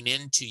coming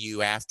into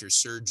you after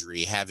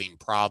surgery having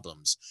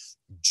problems.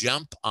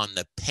 Jump on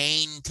the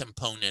pain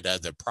component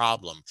of the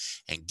problem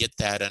and get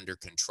that under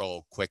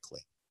control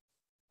quickly.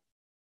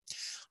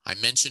 I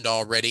mentioned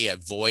already,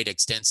 avoid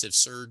extensive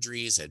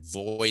surgeries,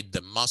 avoid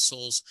the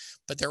muscles,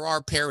 but there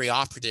are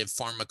perioperative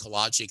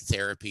pharmacologic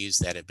therapies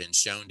that have been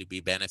shown to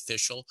be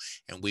beneficial,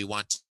 and we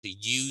want to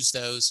use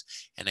those.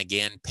 And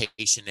again,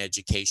 patient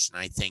education,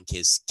 I think,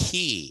 is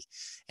key,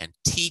 and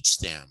teach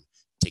them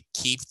to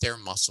keep their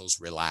muscles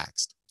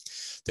relaxed.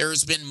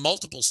 There's been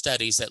multiple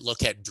studies that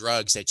look at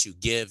drugs that you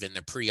give in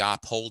the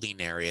pre-op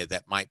holding area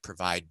that might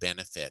provide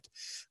benefit.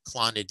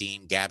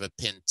 Clonidine,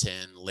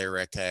 gabapentin,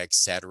 Lyrica,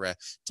 etc.,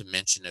 to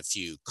mention a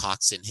few.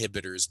 COX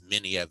inhibitors,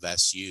 many of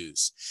us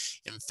use.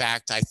 In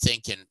fact, I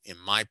think in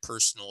my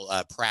personal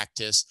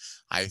practice,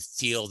 I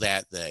feel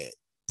that the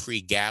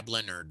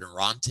pregabalin or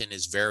Neurontin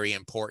is very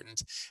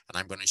important, and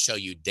I'm going to show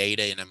you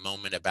data in a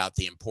moment about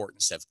the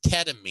importance of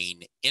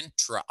ketamine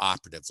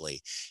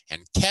intraoperatively.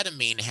 And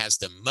ketamine has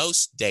the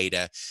most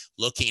data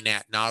looking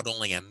at not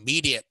only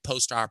immediate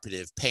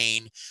postoperative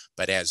pain,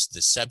 but as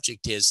the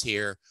subject is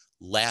here,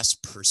 less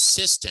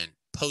persistent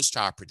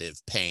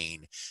postoperative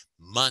pain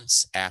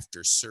months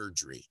after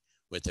surgery,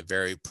 with a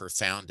very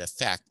profound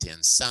effect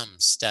in some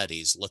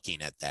studies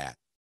looking at that.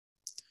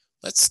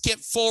 Let's skip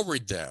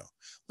forward though.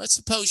 Let's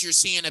suppose you're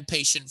seeing a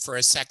patient for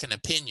a second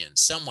opinion.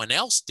 Someone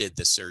else did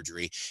the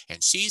surgery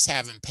and she's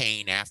having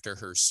pain after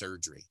her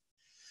surgery.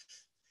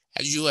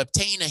 As you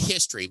obtain a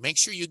history, make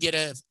sure you get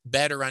a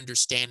better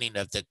understanding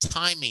of the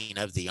timing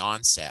of the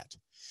onset.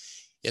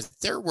 If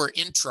there were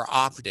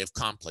intraoperative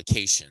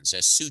complications,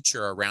 a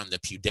suture around the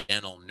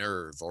pudendal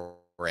nerve or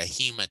a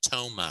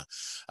hematoma,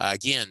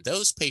 again,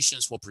 those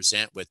patients will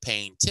present with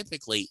pain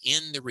typically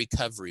in the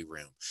recovery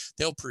room.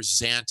 They'll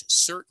present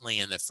certainly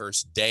in the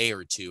first day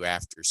or two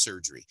after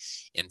surgery.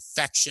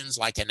 Infections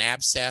like an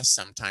abscess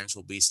sometimes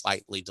will be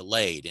slightly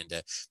delayed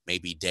into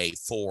maybe day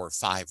 4,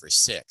 5, or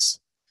 6.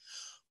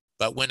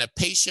 But when a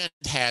patient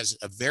has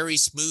a very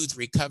smooth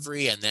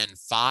recovery and then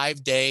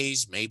 5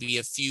 days, maybe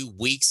a few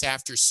weeks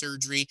after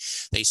surgery,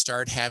 they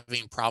start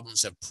having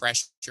problems of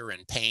pressure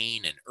and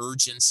pain and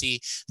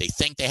urgency. They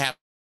think they have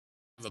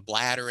a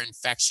bladder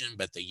infection,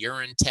 but the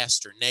urine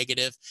tests are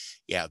negative.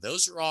 Yeah,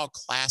 those are all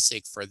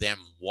classic for them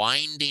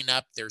winding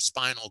up their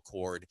spinal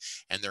cord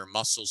and their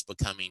muscles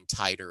becoming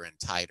tighter and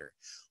tighter.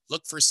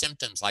 Look for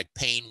symptoms like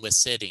pain with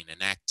sitting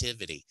and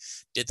activity.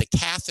 Did the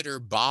catheter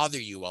bother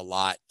you a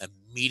lot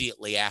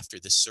immediately after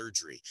the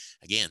surgery?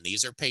 Again,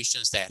 these are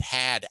patients that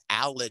had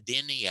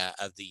allodynia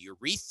of the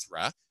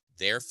urethra,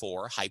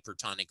 therefore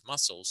hypertonic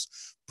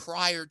muscles,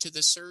 prior to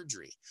the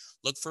surgery.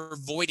 Look for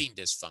voiding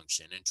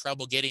dysfunction and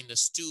trouble getting the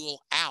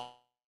stool out,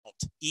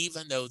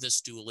 even though the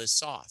stool is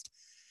soft.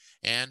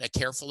 And a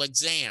careful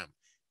exam.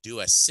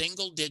 Do a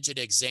single-digit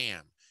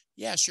exam.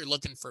 Yes, you're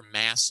looking for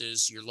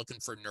masses, you're looking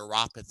for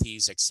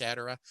neuropathies,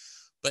 etc.,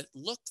 but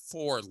look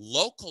for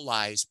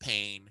localized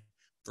pain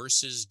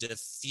versus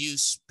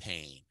diffuse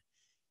pain.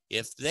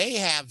 If they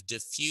have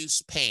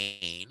diffuse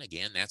pain,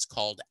 again, that's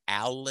called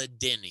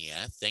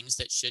allodynia, things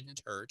that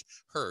shouldn't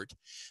hurt,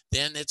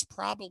 then it's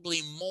probably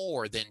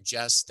more than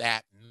just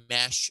that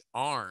mesh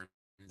arm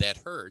that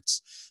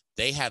hurts.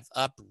 They have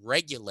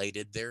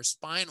upregulated their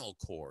spinal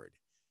cord.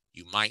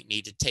 You might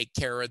need to take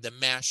care of the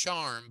mesh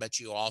arm, but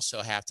you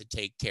also have to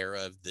take care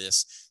of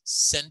this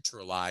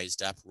centralized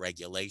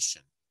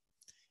upregulation.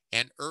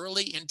 And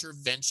early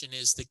intervention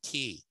is the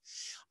key.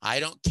 I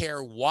don't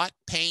care what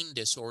pain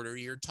disorder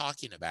you're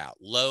talking about,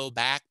 low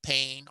back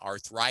pain,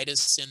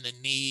 arthritis in the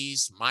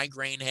knees,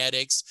 migraine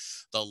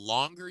headaches. The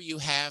longer you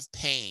have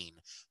pain,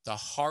 the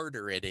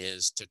harder it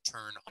is to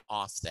turn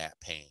off that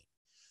pain.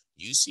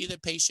 You see the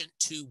patient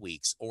 2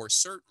 weeks or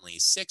certainly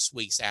 6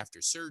 weeks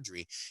after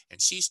surgery, and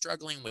she's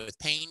struggling with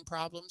pain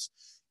problems,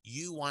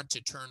 you want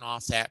to turn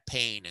off that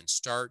pain and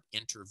start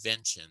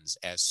interventions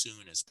as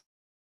soon as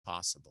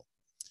possible.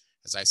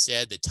 As I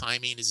said, the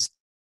timing is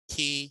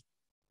key.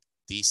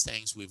 These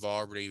things we've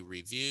already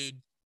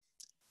reviewed.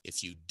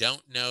 If you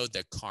don't know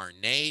the Kahn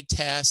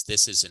test,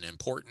 this is an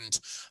important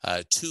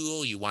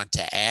tool you want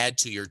to add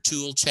to your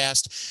tool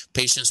chest.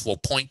 Patients will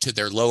point to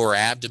their lower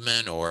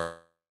abdomen or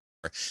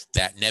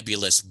that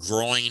nebulous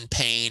groin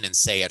pain and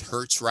say it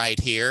hurts right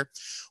here.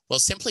 Well,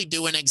 simply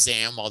do an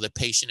exam while the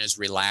patient is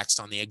relaxed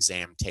on the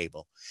exam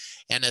table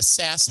and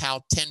assess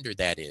how tender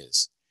that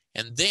is.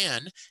 And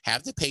then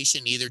have the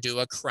patient either do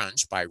a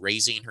crunch by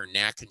raising her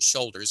neck and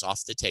shoulders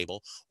off the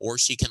table, or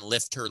she can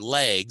lift her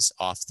legs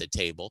off the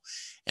table.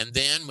 And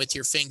then with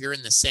your finger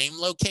in the same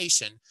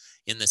location,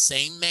 in the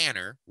same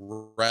manner,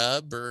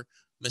 rub or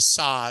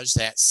massage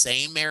that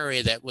same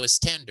area that was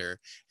tender,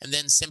 and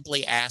then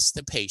simply ask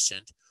the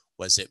patient,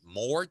 was it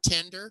more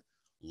tender,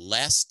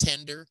 less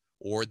tender,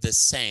 or the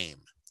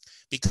same?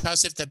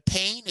 Because if the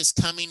pain is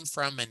coming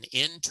from an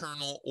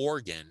internal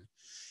organ,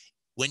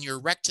 when your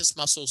rectus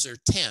muscles are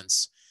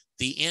tense,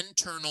 the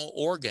internal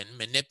organ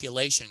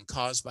manipulation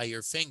caused by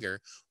your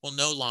finger will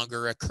no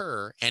longer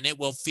occur, and it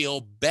will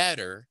feel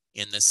better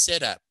in the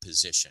sit-up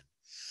position.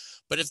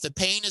 But if the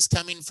pain is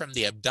coming from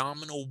the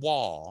abdominal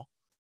wall,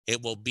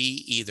 it will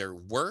be either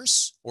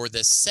worse or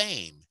the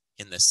same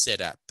in the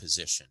sit-up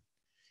position.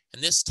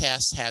 And this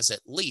test has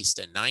at least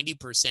a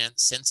 90%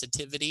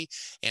 sensitivity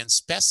and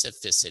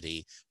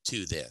specificity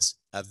to this.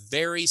 A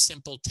very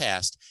simple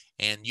test,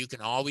 and you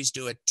can always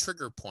do a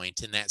trigger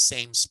point in that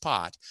same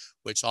spot,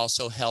 which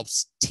also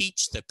helps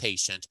teach the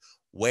patient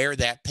where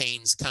that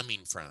pain's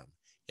coming from.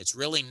 It's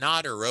really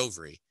not her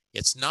ovary.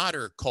 It's not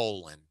her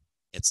colon.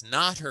 It's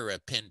not her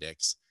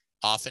appendix.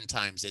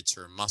 Oftentimes it's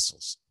her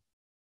muscles.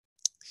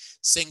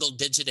 Single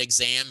digit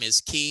exam is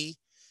key.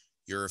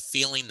 You're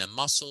feeling the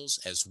muscles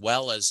as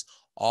well as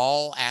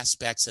all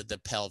aspects of the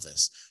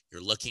pelvis.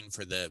 You're looking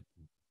for the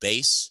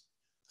base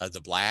of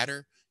the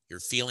bladder.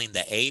 You're feeling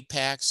the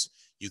apex.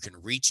 You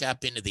can reach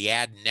up into the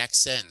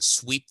adnexa and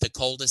sweep the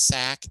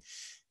cul-de-sac.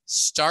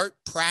 Start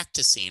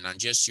practicing on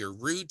just your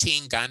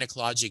routine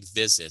gynecologic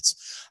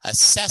visits,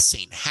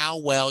 assessing how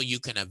well you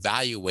can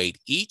evaluate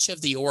each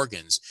of the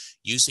organs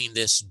using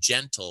this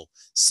gentle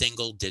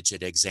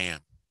single-digit exam.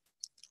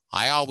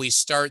 I always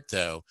start,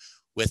 though,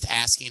 with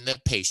asking the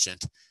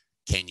patient,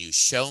 can you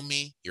show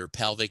me your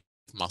pelvic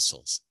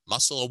muscles?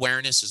 Muscle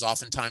awareness is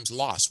oftentimes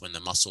lost when the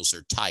muscles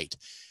are tight.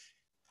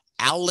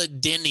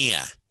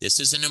 Allodynia, this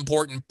is an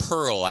important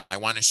pearl I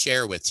want to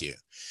share with you.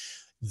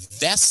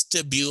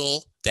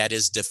 Vestibule that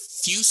is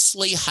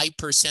diffusely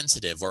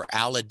hypersensitive or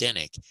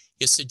allodynic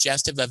is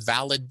suggestive of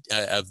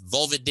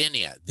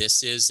vulvodynia.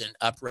 This is an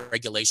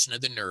upregulation of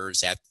the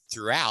nerves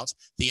throughout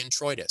the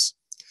introitus.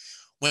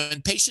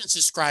 When patients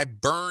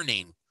describe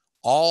burning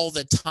all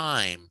the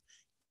time,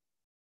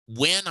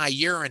 when I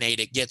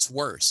urinate, it gets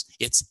worse.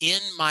 It's in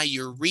my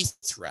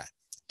urethra.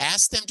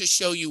 Ask them to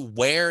show you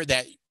where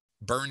that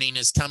burning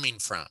is coming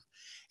from.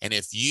 And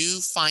if you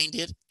find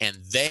it and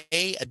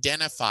they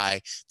identify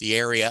the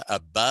area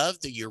above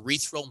the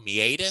urethral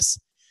meatus,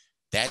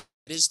 that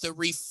is the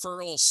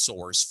referral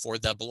source for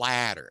the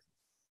bladder.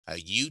 A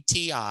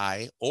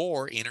UTI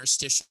or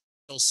interstitial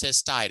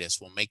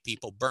cystitis will make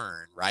people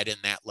burn right in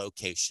that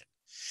location.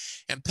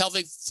 And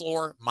pelvic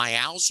floor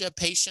myalgia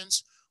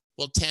patients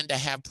will tend to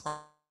have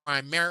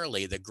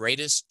primarily the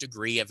greatest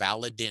degree of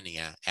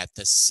allodynia at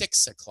the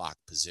 6 o'clock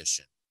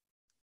position.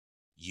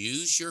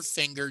 Use your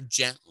finger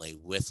gently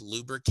with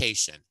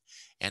lubrication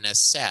and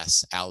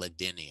assess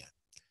allodynia.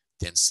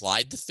 Then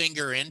slide the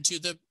finger into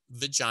the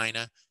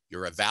vagina.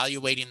 You're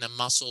evaluating the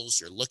muscles.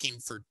 You're looking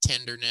for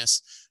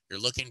tenderness.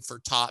 You're looking for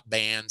top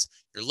bands.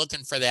 You're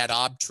looking for that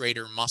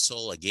obturator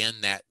muscle, again,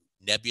 that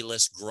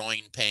nebulous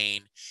groin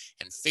pain,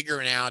 and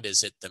figuring out,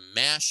 is it the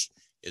mesh?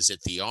 Is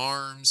it the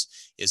arms?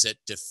 Is it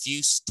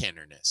diffuse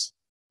tenderness?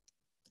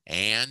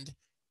 And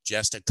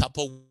just a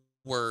couple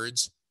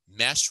words,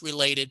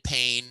 mesh-related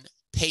pain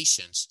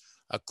patients,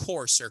 of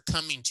course, are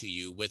coming to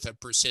you with a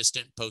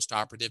persistent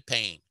postoperative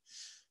pain.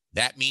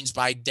 That means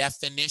by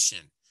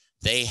definition,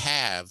 they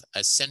have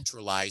a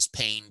centralized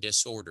pain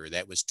disorder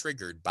that was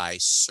triggered by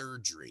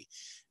surgery.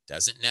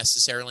 Doesn't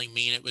necessarily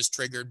mean it was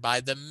triggered by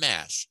the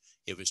mesh.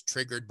 It was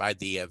triggered by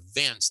the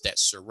events that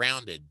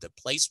surrounded the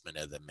placement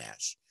of the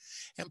mesh.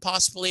 And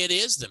possibly it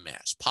is the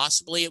mesh.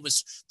 Possibly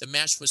the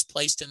mesh was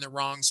placed in the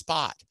wrong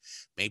spot.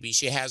 Maybe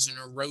she has an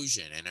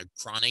erosion and a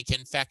chronic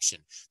infection.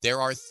 There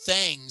are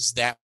things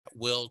that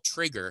will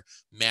trigger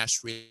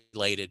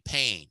mesh-related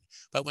pain.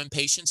 But when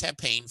patients have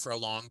pain for a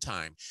long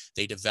time,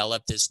 they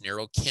develop this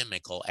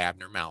neurochemical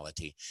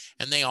abnormality,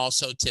 and they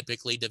also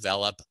typically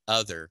develop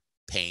other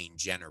pain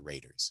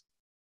generators.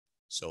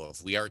 So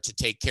if we are to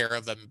take care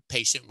of a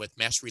patient with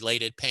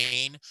mesh-related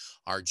pain,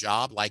 our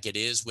job, like it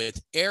is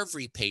with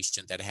every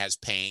patient that has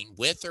pain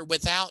with or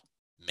without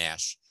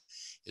mesh,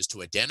 is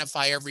to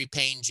identify every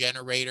pain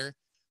generator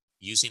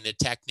using the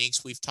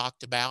techniques we've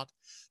talked about,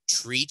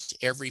 treat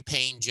every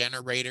pain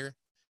generator.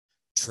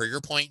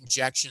 Trigger point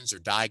injections are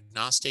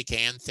diagnostic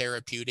and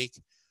therapeutic.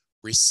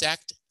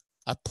 Resect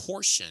a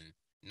portion,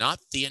 not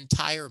the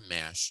entire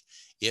mesh,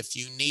 if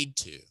you need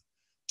to.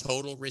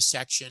 Total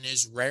resection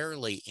is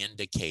rarely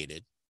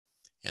indicated.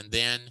 And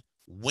then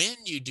when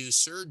you do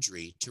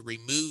surgery to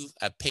remove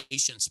a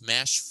patient's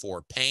mesh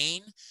for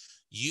pain,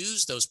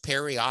 use those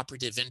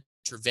perioperative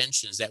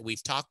interventions that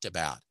we've talked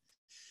about,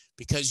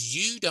 because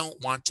you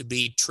don't want to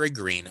be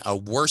triggering a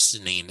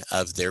worsening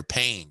of their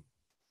pain.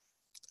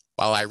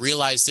 While I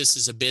realize this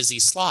is a busy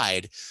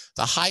slide,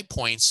 the high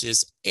points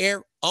is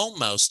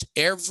almost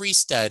every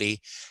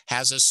study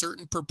has a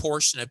certain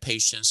proportion of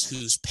patients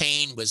whose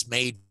pain was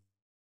made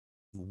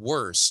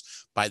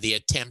worse by the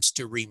attempts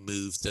to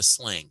remove the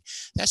sling.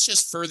 That's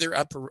just further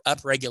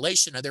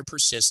upregulation of their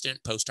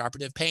persistent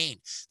postoperative pain.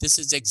 This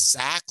is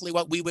exactly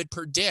what we would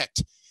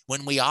predict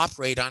when we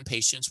operate on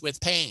patients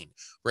with pain,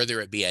 whether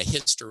it be a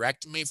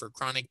hysterectomy for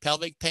chronic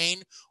pelvic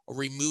pain or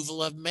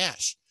removal of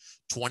mesh.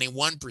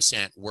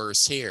 21%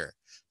 worse here,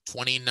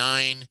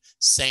 29%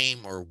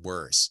 same or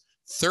worse,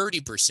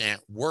 30%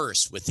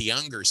 worse with the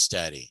Unger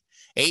study,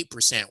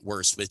 8%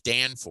 worse with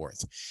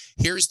Danforth.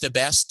 Here's the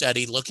best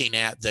study looking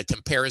at the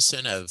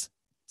comparison of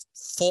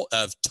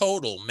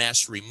total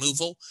mesh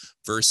removal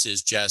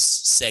versus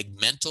just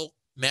segmental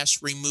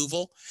mesh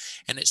removal,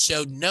 and it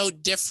showed no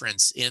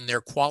difference in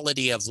their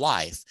quality of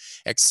life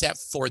except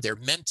for their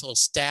mental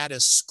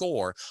status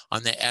score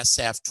on the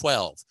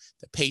SF-12.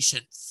 The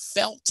patient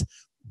felt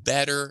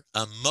better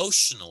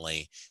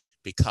emotionally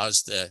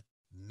because the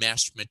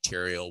mesh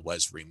material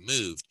was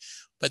removed,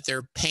 but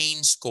their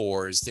pain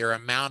scores, their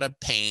amount of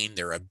pain,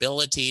 their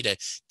ability to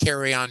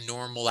carry on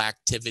normal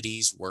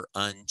activities were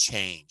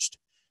unchanged.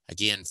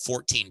 Again,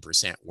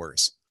 14%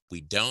 worse.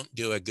 We don't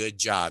do a good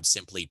job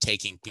simply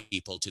taking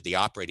people to the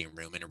operating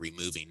room and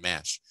removing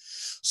mesh.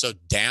 So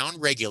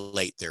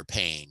down-regulate their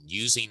pain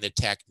using the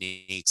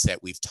techniques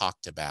that we've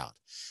talked about.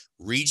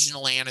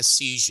 Regional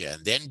anesthesia,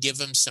 and then give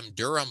them some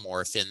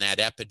Duramorph in that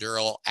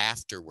epidural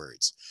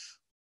afterwards.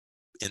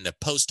 In the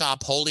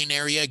post-op holding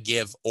area,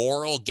 give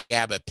oral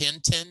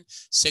gabapentin,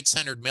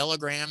 600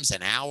 milligrams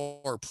an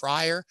hour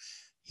prior.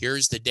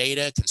 Here's the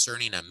data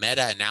concerning a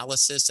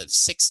meta-analysis of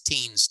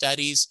 16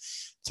 studies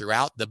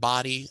throughout the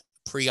body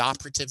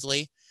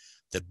preoperatively.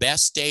 The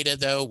best data,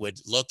 though, would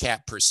look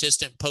at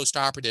persistent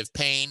postoperative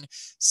pain,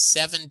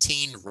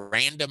 17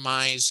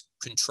 randomized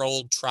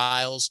controlled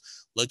trials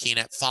looking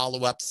at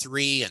follow-up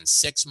 3 and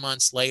 6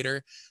 months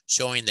later,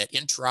 showing that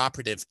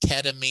intraoperative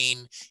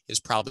ketamine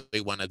is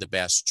probably one of the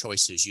best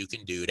choices you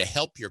can do to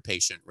help your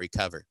patient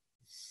recover.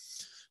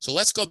 So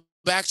let's go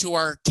back to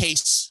our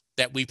case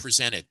that we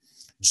presented,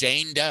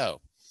 Jane Doe.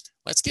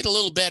 Let's get a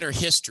little better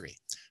history.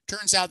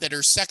 Turns out that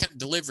her second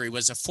delivery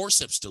was a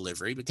forceps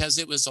delivery because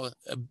it was a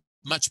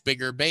much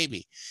bigger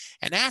baby.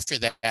 And after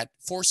that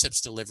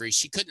forceps delivery,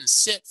 she couldn't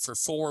sit for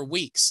 4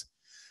 weeks.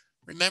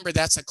 Remember,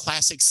 that's a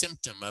classic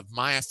symptom of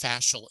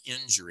myofascial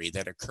injury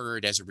that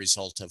occurred as a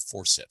result of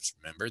forceps.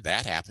 Remember,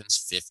 that happens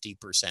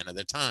 50% of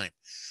the time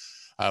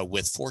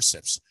with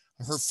forceps.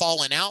 Her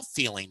falling out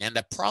feeling and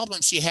the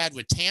problem she had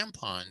with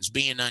tampons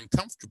being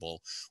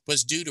uncomfortable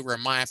was due to her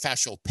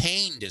myofascial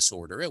pain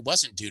disorder. It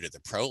wasn't due to the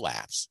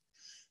prolapse.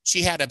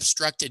 She had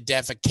obstructed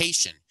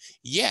defecation.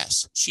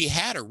 Yes, she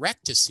had a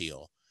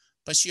rectocele,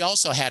 but she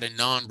also had a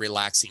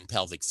non-relaxing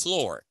pelvic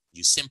floor.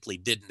 You simply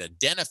didn't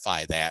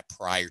identify that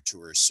prior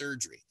to her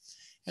surgery.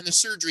 And the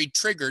surgery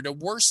triggered a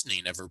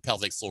worsening of her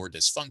pelvic floor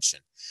dysfunction.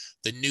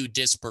 The new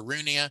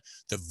dyspareunia,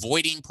 the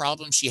voiding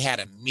problem she had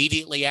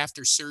immediately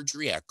after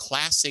surgery, a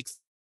classic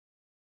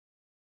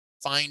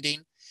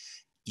finding.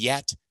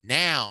 Yet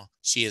now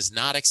she is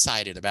not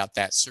excited about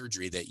that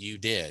surgery that you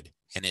did,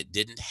 and it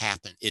didn't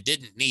happen. It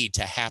didn't need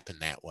to happen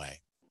that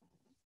way.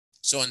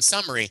 So in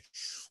summary,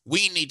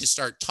 we need to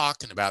start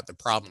talking about the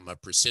problem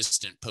of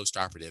persistent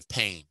postoperative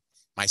pain.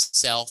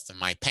 Myself and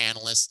my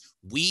panelists,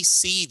 we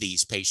see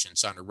these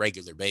patients on a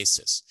regular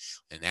basis.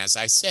 And as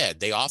I said,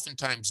 they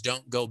oftentimes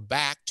don't go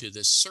back to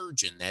the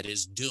surgeon that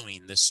is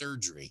doing the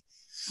surgery.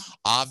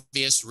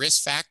 Obvious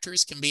risk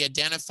factors can be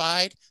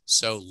identified,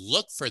 so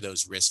look for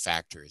those risk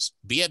factors.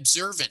 Be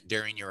observant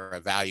during your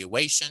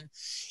evaluation.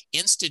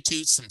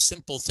 Institute some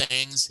simple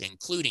things,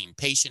 including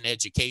patient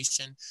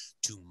education,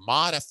 to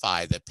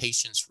modify the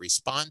patient's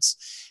response.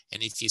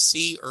 And if you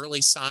see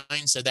early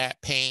signs of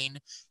that pain,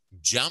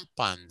 jump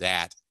on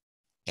that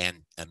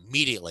and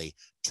immediately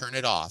turn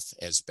it off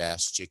as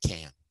best you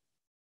can.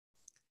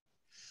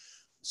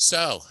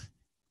 So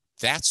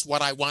that's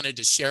what I wanted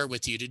to share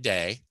with you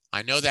today.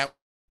 I know that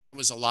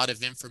was a lot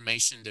of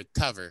information to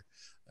cover,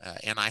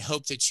 and I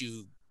hope that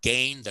you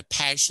gain the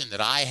passion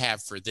that I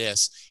have for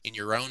this in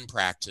your own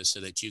practice so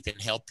that you can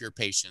help your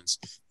patients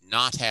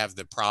not have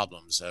the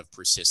problems of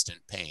persistent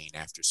pain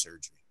after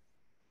surgery.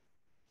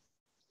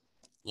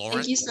 Lauren?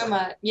 Thank you so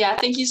much. Yeah,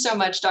 thank you so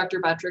much,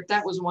 Dr. Butrick.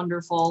 That was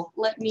wonderful.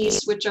 Let me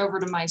switch over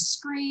to my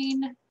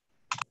screen.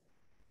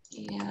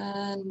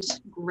 And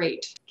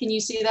great. Can you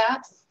see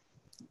that?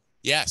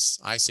 Yes,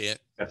 I see it.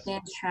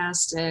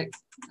 Fantastic.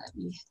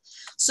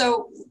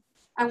 So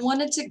I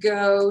wanted to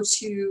go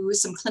to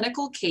some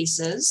clinical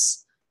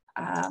cases.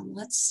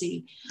 Let's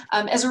see.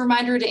 As a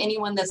reminder to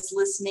anyone that's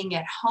listening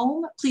at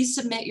home, please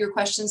submit your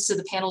questions to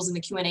the panels in the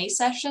Q&A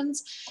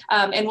sessions,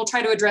 and we'll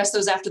try to address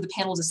those after the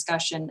panel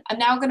discussion. I'm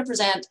now going to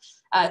present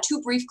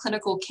two brief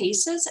clinical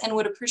cases and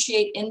would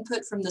appreciate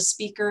input from the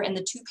speaker and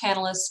the two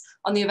panelists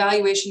on the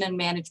evaluation and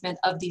management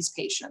of these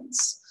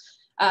patients.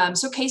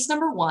 So case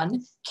number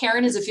one,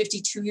 Karen is a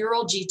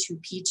 52-year-old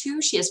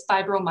G2P2. She has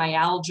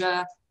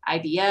fibromyalgia,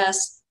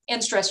 IBS,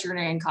 and stress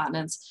urinary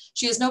incontinence.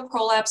 She has no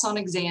prolapse on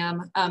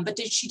exam, but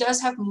she does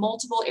have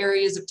multiple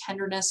areas of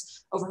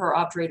tenderness over her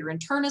obturator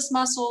internus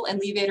muscle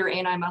and levator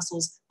ani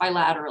muscles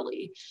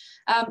bilaterally.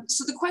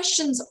 So the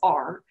questions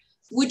are,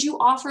 would you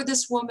offer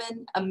this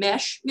woman a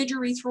mesh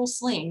midurethral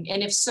sling?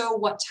 And if so,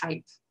 what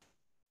type?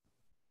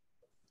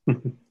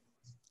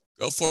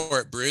 Go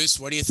for it, Bruce.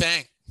 What do you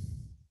think?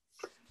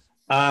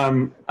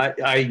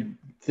 I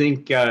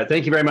think,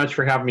 thank you very much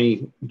for having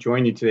me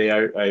join you today.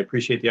 I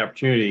appreciate the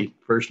opportunity,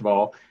 first of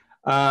all.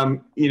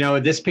 You know,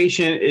 this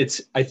patient,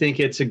 I think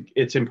it's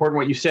important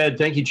what you said.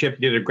 Thank you, Chip.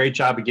 You did a great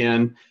job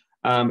again.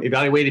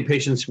 Evaluating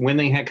patients when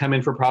they come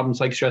in for problems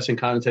like stress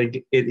incontinence.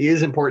 It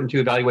is important to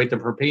evaluate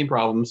them for pain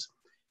problems.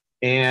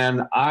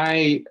 And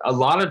a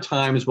lot of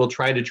times will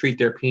try to treat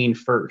their pain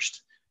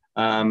first,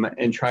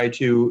 and try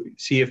to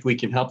see if we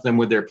can help them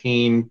with their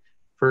pain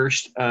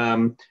first.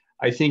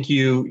 I think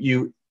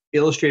you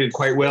illustrated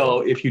quite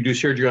well, if you do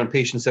surgery on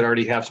patients that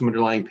already have some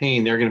underlying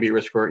pain, they're going to be at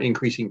risk for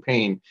increasing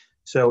pain.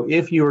 So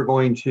if you are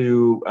going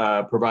to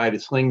provide a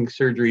sling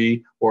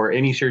surgery or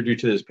any surgery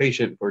to this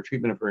patient for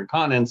treatment of her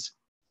incontinence,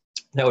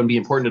 that would be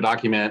important to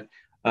document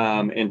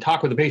and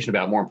talk with the patient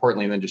about, more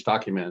importantly than just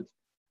document.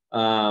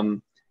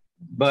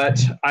 But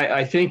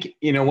I think,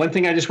 you know, one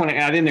thing I just want to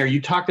add in there,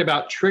 you talked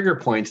about trigger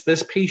points.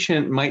 This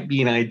patient might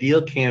be an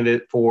ideal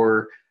candidate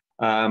for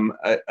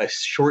a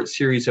short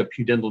series of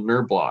pudendal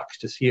nerve blocks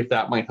to see if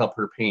that might help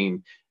her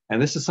pain.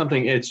 And this is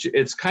something,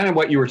 it's kind of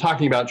what you were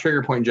talking about,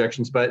 trigger point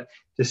injections, but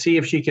to see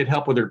if she could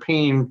help with her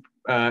pain,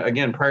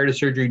 again, prior to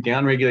surgery,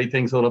 downregulate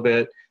things a little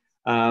bit.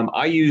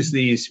 I use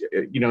these,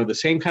 you know, the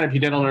same kind of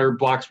pudendal nerve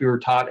blocks we were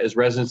taught as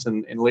residents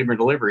in labor and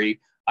delivery.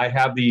 I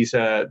have these,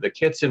 the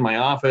kits in my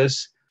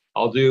office.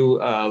 I'll do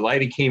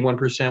lidocaine 1%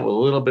 with a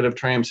little bit of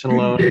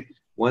triamcinolone,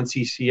 1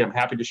 cc. I'm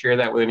happy to share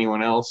that with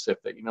anyone else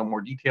if they, you know,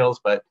 more details,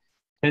 but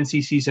 10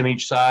 cc's on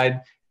each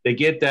side. They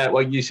get that,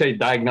 like you say,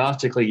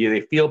 diagnostically,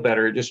 they feel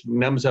better. It just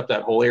numbs up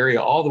that whole area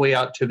all the way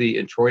out to the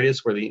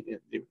introitus, where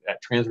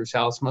that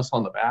transversalis muscle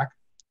on the back.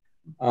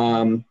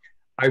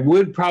 I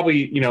would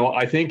probably, you know,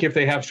 I think if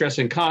they have stress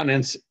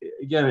incontinence,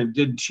 again,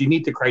 did she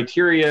meet the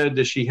criteria?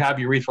 Does she have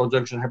urethral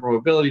junction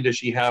hypermobility? Does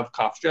she have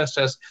cough stress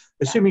test?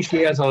 Assuming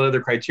she has all other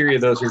criteria,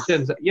 those are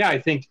things. Yeah, I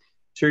think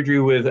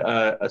surgery with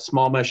a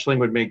small mesh sling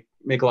would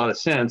make a lot of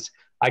sense.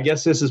 I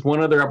guess this is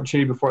one other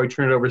opportunity before I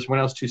turn it over to someone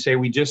else to say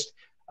we just,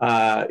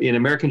 in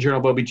American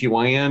Journal of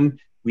OBGYN,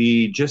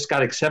 we just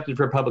got accepted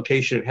for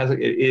publication.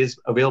 It is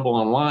available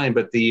online,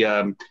 but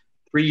the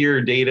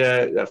 3-year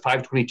data,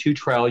 522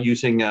 trial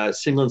using a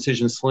single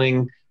incision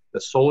sling, the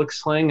Solix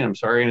sling, I'm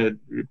sorry, in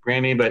a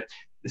brand name, but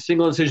the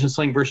single incision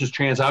sling versus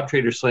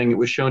transobturator sling, it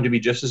was shown to be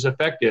just as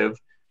effective.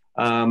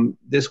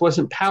 This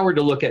wasn't powered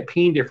to look at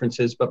pain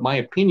differences, but my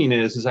opinion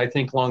is I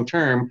think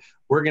long-term,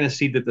 we're going to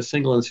see that the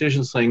single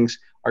incision slings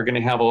are going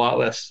to have a lot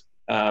less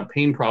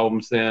pain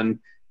problems than,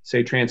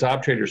 say,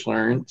 transobturator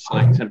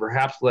slings, and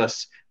perhaps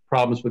less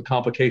problems with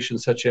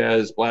complications such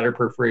as bladder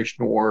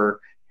perforation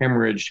or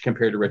hemorrhage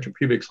compared to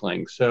retropubic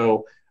slings.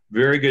 So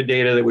very good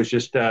data that was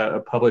just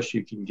published.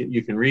 You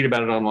can read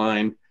about it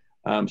online.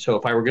 So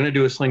if I were going to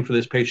do a sling for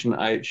this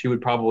patient, she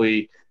would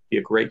probably be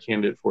a great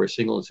candidate for a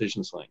single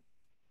incision sling.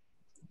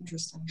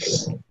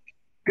 Interesting.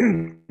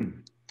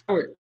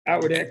 I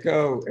would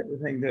echo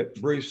everything that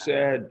Bruce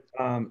said.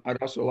 I'd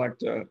also like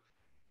to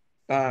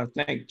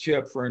thank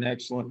Chip for an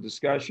excellent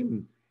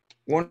discussion.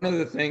 One of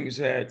the things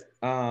that,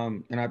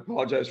 and I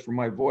apologize for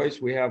my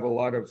voice, we have a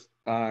lot of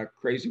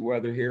crazy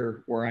weather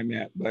here where I'm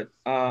at, but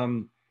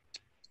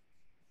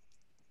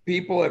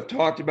people have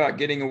talked about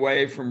getting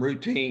away from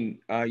routine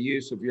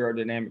use of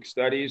urodynamic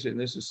studies. And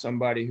this is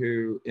somebody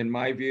who, in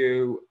my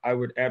view, I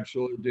would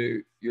absolutely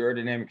do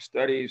urodynamic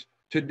studies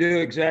to do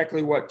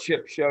exactly what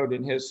Chip showed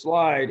in his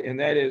slide. And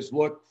that is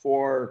look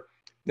for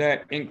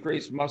that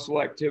increased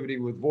muscle activity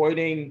with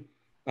voiding,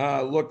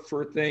 look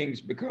for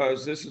things,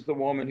 because this is the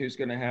woman who's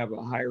going to have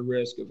a higher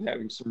risk of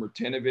having some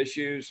retentive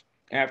issues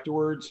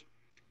afterwards.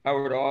 I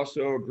would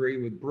also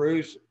agree with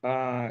Bruce.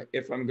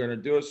 If I'm going to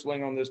do a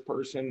sling on this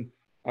person,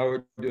 I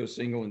would do a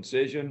single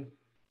incision.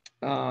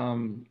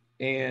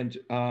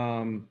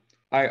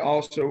 I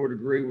also would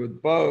agree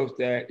with both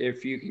that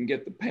if you can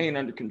get the pain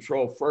under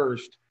control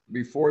first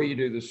before you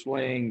do the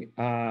sling,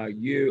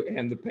 you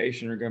and the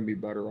patient are going to be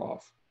better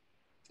off.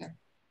 Okay.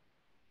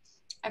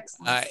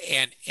 Excellent.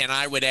 And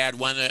I would add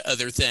one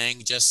other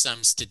thing, just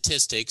some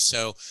statistics.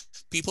 So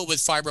people with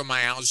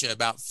fibromyalgia,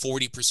 about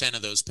 40%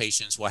 of those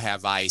patients will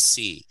have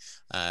IC.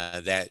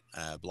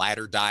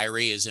 Bladder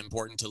diary is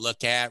important to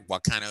look at.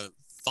 What kind of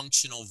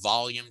functional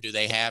volume do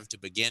they have to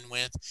begin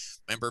with?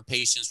 Remember,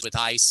 patients with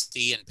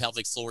IC and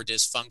pelvic floor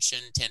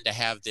dysfunction tend to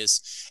have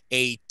this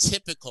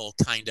atypical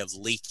kind of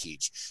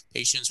leakage.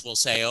 Patients will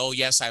say, oh,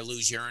 yes, I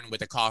lose urine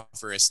with a cough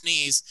or a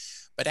sneeze.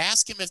 But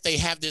ask them if they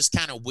have this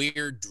kind of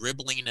weird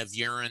dribbling of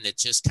urine that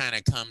just kind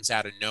of comes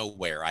out of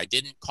nowhere. I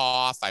didn't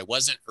cough, I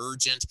wasn't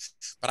urgent,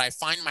 but I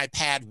find my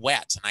pad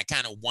wet and I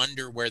kind of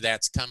wonder where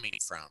that's coming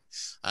from.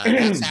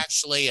 That's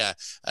actually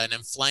an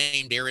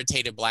inflamed,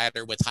 irritated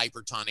bladder with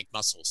hypertonic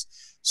muscles.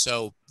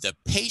 So the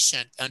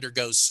patient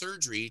undergoes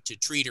surgery to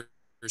treat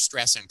her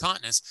stress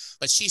incontinence,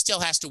 but she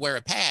still has to wear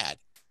a pad.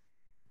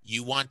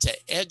 You want to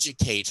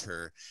educate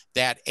her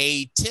that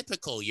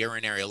atypical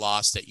urinary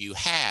loss that you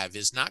have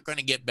is not going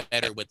to get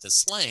better with the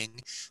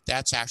sling.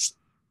 That's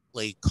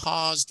actually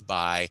caused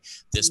by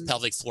this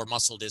pelvic floor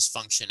muscle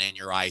dysfunction and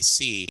your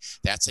IC.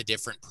 That's a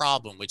different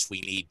problem which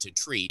we need to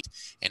treat.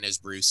 And as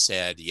Bruce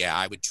said, yeah,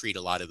 I would treat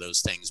a lot of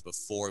those things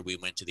before we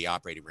went to the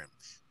operating room.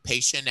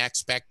 Patient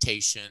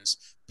expectations,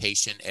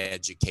 patient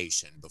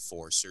education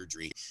before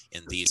surgery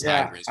in these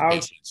high-risk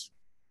patients.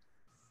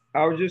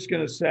 I was just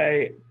going to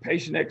say,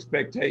 patient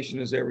expectation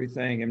is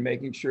everything, and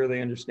making sure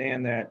they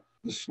understand that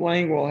the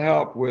sling will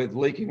help with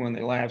leaking when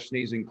they laugh,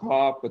 sneeze, and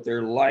cough, but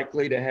they're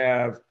likely to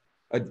have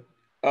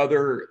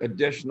other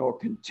additional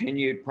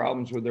continued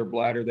problems with their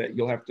bladder that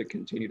you'll have to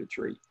continue to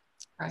treat.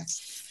 Right.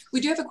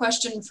 We do have a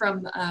question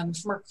from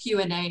our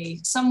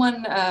Q&A.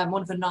 Someone,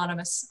 one of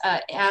Anonymous,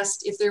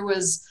 asked if there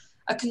was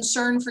a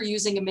concern for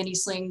using a mini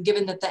sling,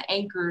 given that the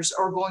anchors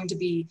are going to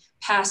be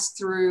passed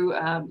through,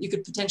 you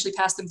could potentially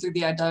pass them through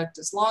the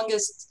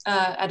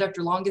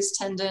adductor longus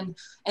tendon,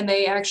 and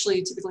they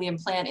actually typically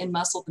implant in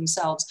muscle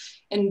themselves.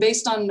 And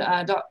based on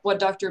what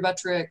Dr.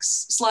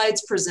 Butrick's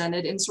slides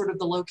presented in sort of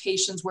the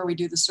locations where we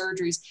do the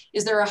surgeries,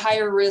 is there a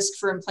higher risk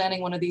for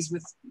implanting one of these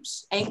with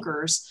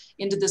anchors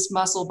into this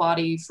muscle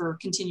body for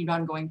continued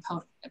ongoing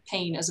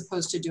pain as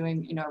opposed to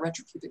doing, a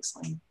retropubic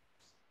sling?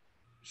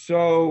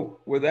 So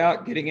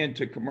without getting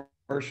into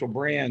commercial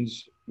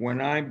brands, when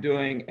I'm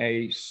doing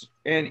and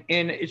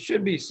it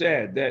should be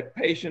said that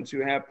patients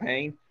who have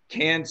pain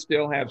can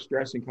still have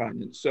stress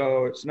incontinence.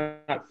 So it's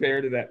not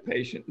fair to that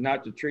patient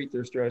not to treat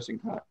their stress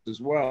incontinence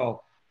as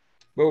well.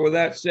 But with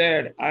that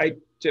said, I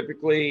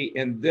typically,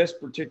 in this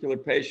particular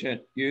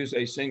patient, use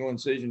a single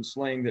incision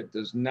sling that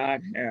does not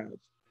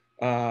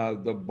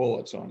have the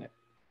bullets on it.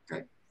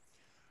 Great.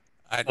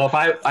 Well,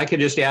 if I could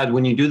just add,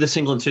 when you do the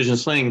single incision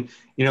sling,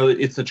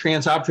 it's the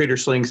transoperator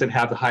slings that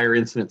have the higher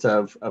incidence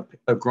of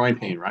groin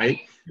pain,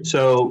 right?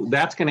 So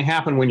that's going to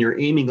happen when you're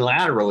aiming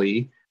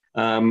laterally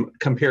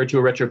compared to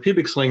a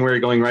retropubic sling where you're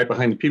going right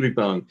behind the pubic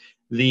bone.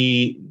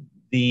 The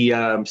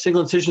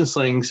single incision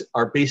slings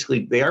are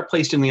basically, they are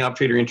placed in the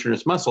obturator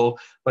internus muscle,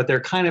 but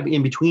they're kind of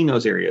in between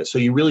those areas. So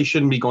you really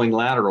shouldn't be going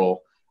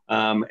lateral.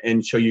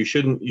 And so you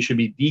should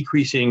be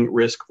decreasing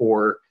risk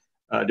for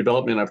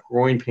development of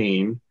groin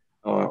pain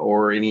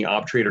or any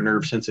obturator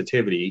nerve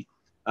sensitivity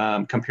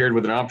compared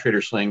with an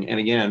obturator sling. And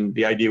again,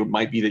 the idea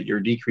might be that you're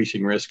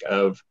decreasing risk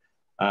of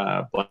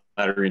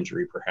bladder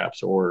injury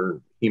perhaps,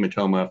 or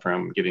hematoma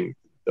from getting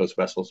those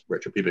vessels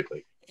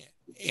retropubically.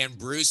 And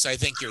Bruce, I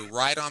think you're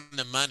right on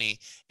the money.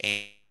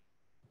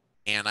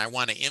 And I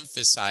want to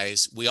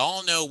emphasize, we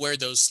all know where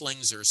those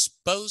slings are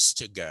supposed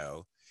to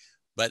go,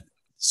 but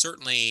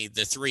certainly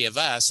the three of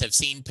us have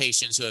seen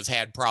patients who have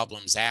had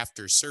problems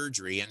after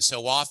surgery. And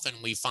so often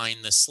we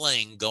find the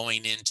sling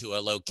going into a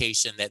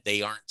location that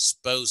they aren't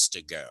supposed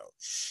to go.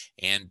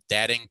 And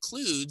that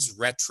includes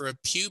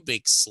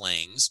retropubic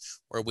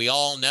slings, where we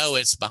all know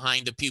it's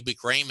behind the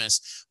pubic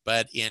ramus,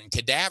 but in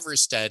cadaver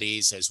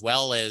studies, as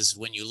well as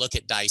when you look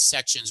at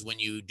dissections, when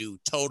you do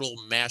total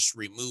mesh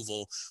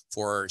removal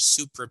for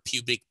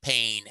suprapubic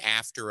pain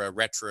after a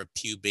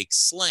retropubic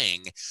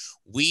sling,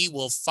 we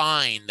will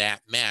find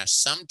that mesh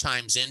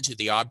sometimes into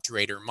the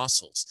obturator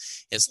muscles.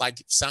 It's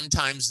like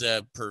sometimes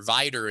the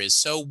provider is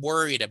so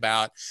worried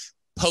about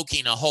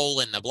poking a hole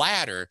in the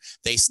bladder,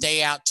 they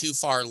stay out too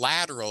far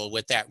lateral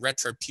with that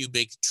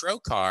retropubic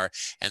trocar,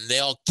 and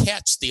they'll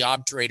catch the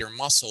obturator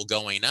muscle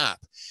going up.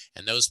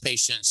 And those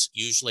patients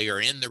usually are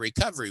in the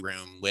recovery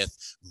room with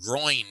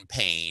groin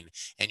pain,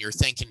 and you're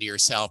thinking to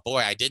yourself, boy,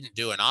 I didn't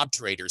do an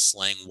obturator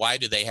sling. Why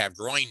do they have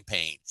groin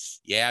pain?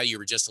 Yeah, you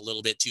were just a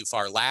little bit too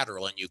far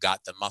lateral and you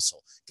got the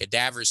muscle.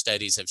 Cadaver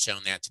studies have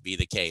shown that to be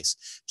the case.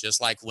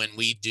 Just like when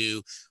we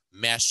do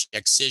mesh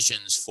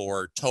excisions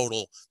for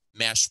total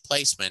mesh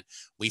placement,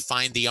 we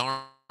find the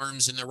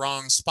arms in the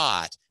wrong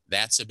spot.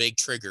 That's a big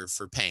trigger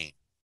for pain.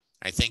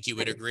 I think you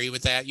would agree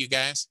with that, you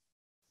guys?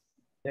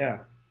 Yeah.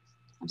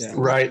 Yeah.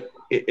 Right.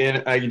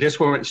 And I just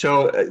want to,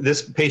 so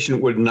this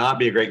patient would not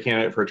be a great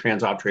candidate for a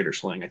trans-operator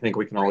sling. I think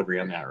we can all agree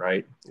on that,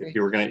 right? If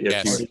you were going to,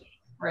 Yes.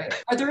 Right.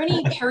 Are there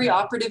any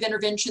perioperative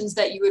interventions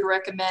that you would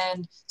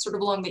recommend sort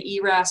of along the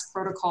ERAS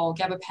protocol,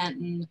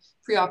 gabapentin,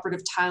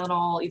 preoperative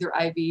Tylenol, either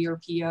IV or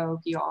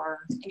PO,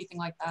 PR, anything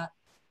like that?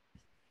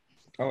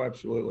 Oh,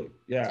 absolutely.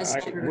 Yeah. As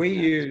We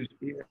use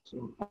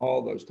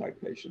all those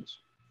type patients.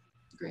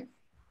 Great.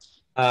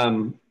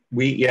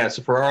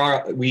 So for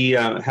our, we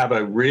have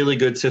a really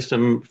good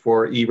system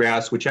for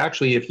ERAS, which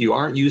actually, if you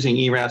aren't using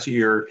ERAS at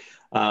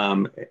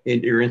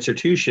your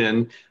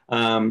institution,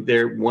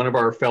 one of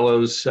our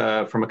fellows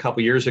from a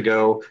couple years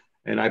ago,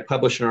 and I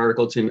published an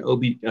article, it's in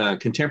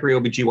Contemporary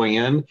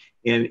OBGYN,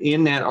 and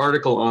in that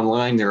article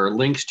online, there are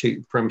links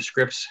from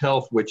Scripps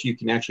Health, which you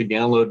can actually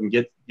download and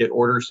get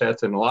order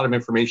sets and a lot of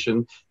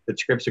information that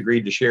Scripps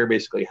agreed to share,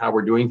 basically how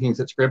we're doing things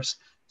at Scripps.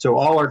 So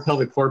all our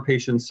pelvic floor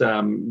patients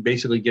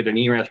basically get an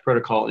ERAS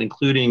protocol,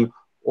 including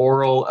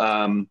oral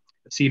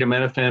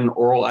acetaminophen,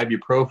 oral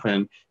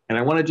ibuprofen. And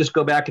I want to just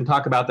go back and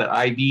talk about that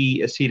IV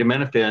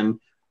acetaminophen.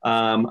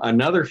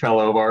 Another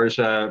fellow of ours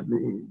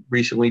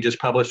recently just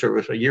published, or it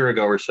was a year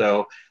ago or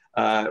so,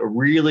 a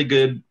really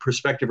good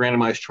prospective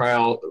randomized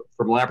trial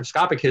from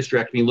laparoscopic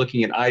hysterectomy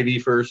looking at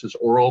IV versus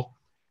oral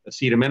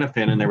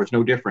acetaminophen, and there was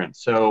no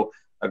difference. So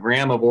a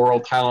gram of oral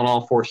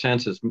Tylenol 4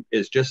 cents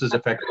is just as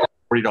effective as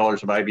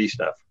 $40 of IV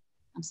stuff.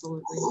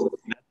 Absolutely.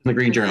 That's in the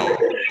Green Journal.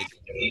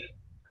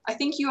 I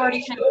think you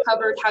already kind of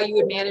covered how you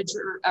would manage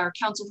or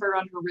counsel her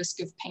on her risk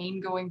of pain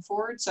going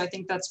forward. So I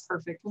think that's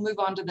perfect. We'll move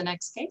on to the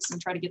next case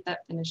and try to get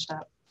that finished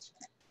up.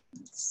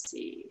 Let's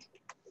see.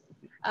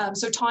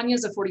 So Tanya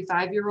is a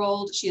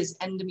 45-year-old. She has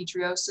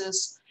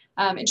endometriosis,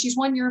 and she's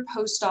 1 year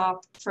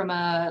post-op from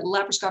a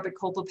laparoscopic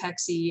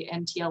colpopexy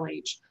and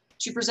TLH.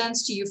 She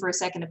presents to you for a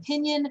second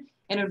opinion,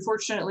 and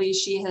unfortunately,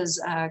 she has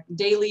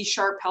daily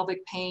sharp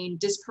pelvic pain,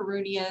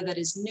 dyspareunia that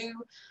is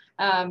new,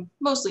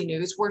 mostly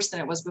new. It's worse than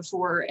it was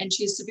before, and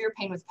she has severe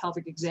pain with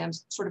pelvic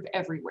exams sort of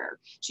everywhere.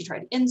 She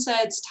tried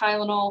NSAIDs,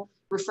 Tylenol,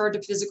 referred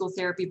to physical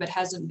therapy, but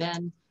hasn't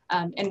been,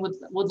 and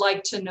would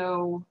like to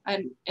know,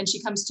 and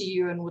she comes to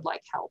you and would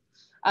like help.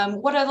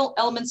 What other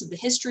elements of the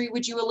history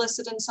would you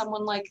elicit in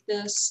someone like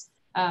this?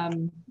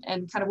 And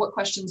kind of what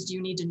questions do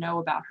you need to know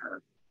about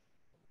her?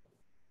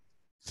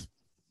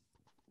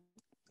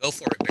 Go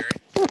for it,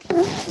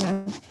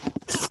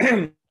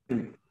 Barry.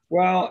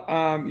 Well,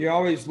 you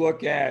always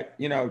look at,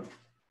 do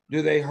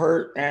they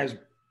hurt, as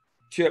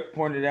Chip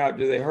pointed out,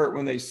 do they hurt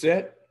when they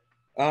sit?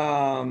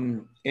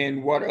 And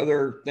what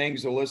other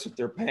things elicit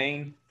their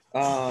pain?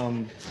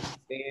 But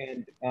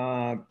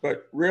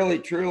really,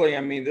 truly,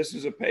 I mean, this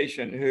is a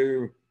patient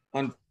who,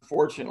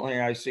 unfortunately,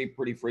 I see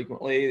pretty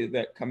frequently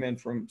that come in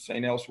from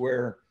St.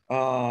 Elsewhere,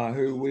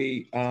 who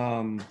we,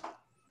 the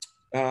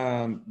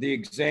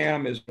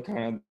exam is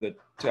kind of the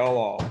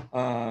tell-all.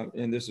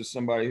 And this is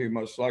somebody who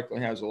most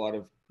likely has a lot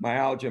of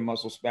myalgia,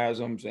 muscle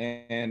spasms,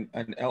 and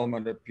an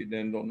element of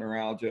pudendal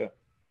neuralgia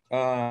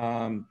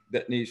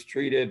that needs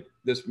treated.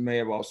 This may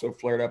have also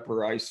flared up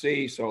her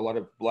IC, so a lot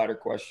of bladder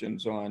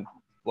questions on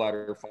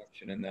bladder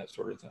function and that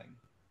sort of thing.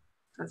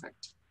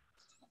 Perfect.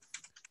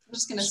 I'm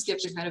just going to skip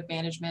to kind of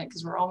management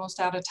because we're almost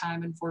out of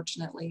time,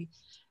 unfortunately.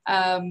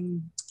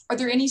 Are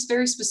there any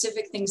very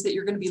specific things that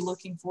you're going to be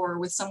looking for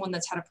with someone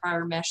that's had a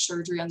prior mesh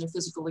surgery on their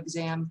physical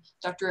exam?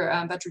 Dr.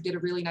 Butrick did a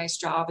really nice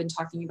job in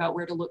talking about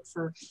where to look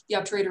for the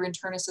obturator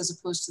internus as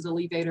opposed to the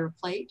levator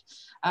plate.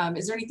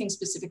 Is there anything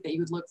specific that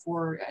you would look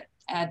for,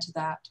 add to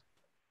that,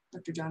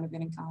 Dr. Jarnagin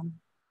and Kahn?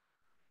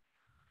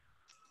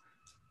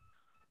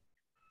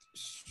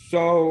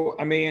 So,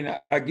 I mean,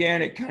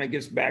 again, it kind of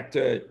gets back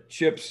to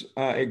Chip's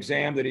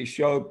exam that he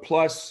showed.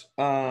 Plus,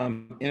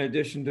 in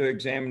addition to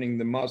examining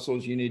the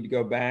muscles, you need to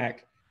go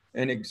back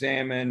and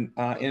examine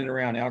in and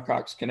around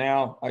Alcock's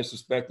Canal. I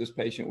suspect this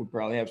patient would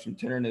probably have some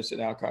tenderness at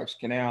Alcock's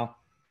Canal.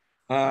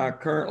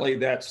 Currently,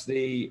 that's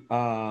the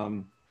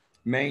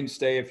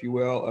mainstay, if you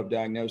will, of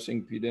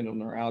diagnosing pudendal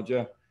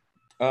neuralgia.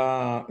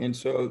 And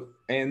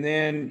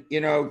then,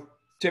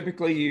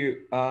 typically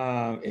you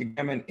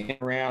examine in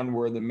and around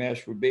where the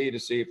mesh would be to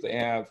see if they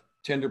have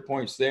tender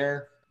points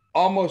there.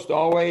 Almost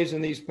always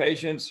in these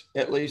patients,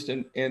 at least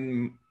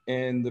in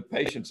the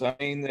patients I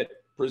mean that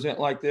present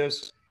like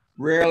this,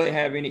 rarely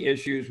have any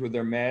issues with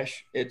their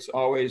mesh. It's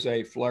always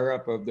a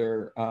flare-up of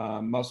their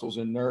muscles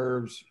and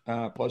nerves,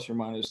 plus or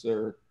minus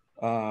their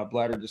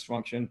bladder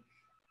dysfunction.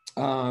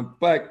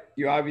 But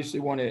you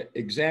obviously want to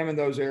examine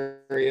those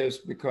areas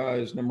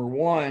because, number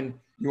one,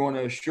 you want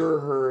to assure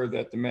her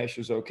that the mesh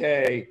is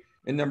okay.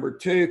 And number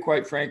two,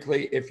 quite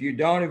frankly, if you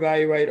don't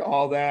evaluate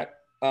all that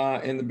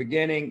in the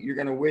beginning, you're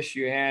going to wish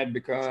you had,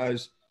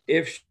 because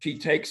if she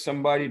takes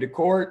somebody to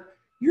court,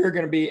 you're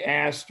going to be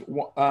asked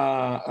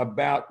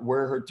about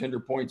where her tender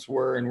points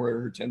were and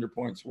where her tender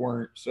points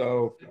weren't.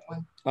 So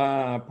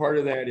part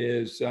of that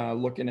is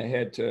looking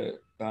ahead to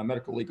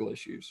medical legal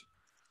issues.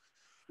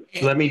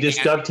 Let me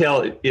just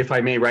dovetail, if I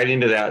may, right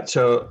into that.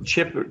 So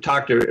Chip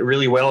talked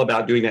really well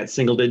about doing that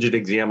single digit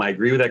exam. I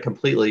agree with that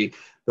completely.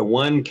 The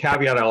one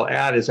caveat I'll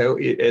add is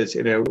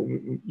you know,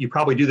 you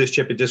probably do this,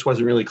 Chip, it just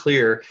wasn't really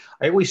clear.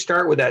 I always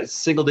start with that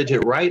single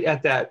digit right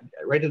at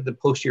the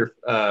posterior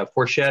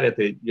fourchette at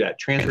the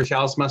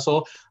transversalis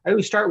muscle. I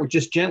always start with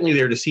just gently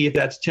there to see if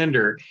that's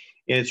tender.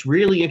 And it's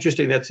really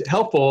interesting. That's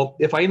helpful.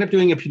 If I end up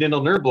doing a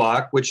pudendal nerve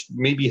block, which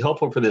may be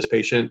helpful for this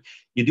patient,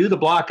 you do the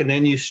block and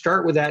then you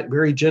start with that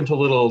very gentle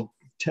little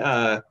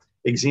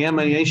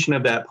examination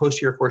of that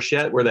posterior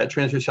fourchette where that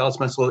transversalis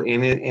muscle,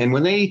 and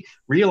when they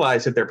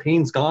realize that their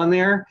pain's gone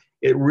there,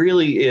 it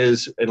really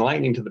is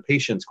enlightening to the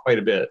patients quite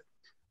a bit.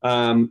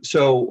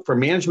 So from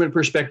management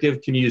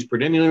perspective, can you use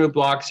pudendal nerve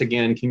blocks?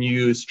 Again, can you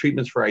use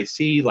treatments for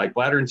IC like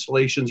bladder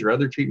installations or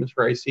other treatments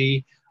for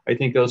IC? I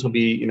think those will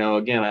be, you know,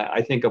 again,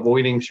 I think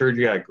avoiding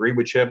surgery, I agree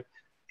with Chip,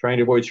 trying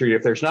to avoid surgery.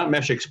 If there's not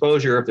mesh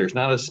exposure, if there's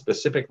not a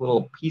specific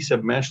little piece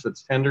of mesh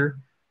that's tender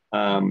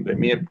that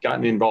may have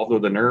gotten involved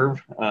with the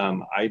nerve,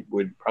 I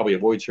would probably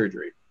avoid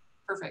surgery.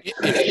 Perfect.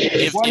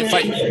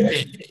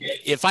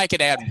 If I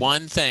could add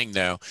one thing,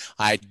 though,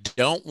 I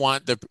don't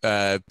want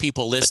the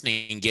people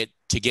listening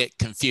to get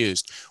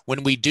confused.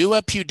 When we do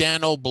a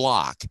pudendal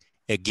block,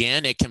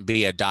 again, it can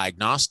be a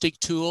diagnostic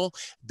tool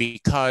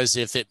because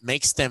if it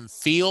makes them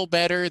feel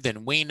better,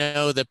 then we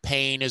know the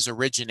pain is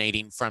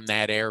originating from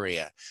that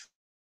area.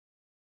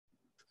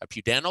 A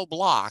pudendal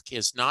block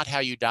is not how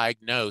you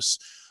diagnose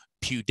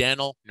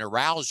pudendal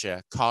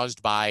neuralgia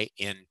caused by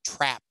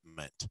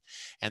entrapment.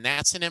 And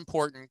that's an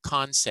important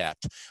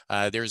concept.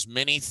 There's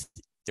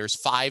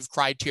 5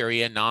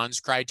 criteria, NONS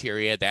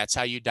criteria. That's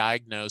how you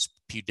diagnose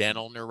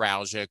pudendal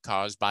neuralgia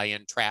caused by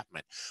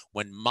entrapment.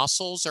 When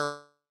muscles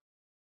are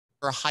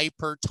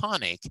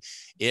hypertonic,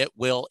 it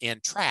will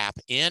entrap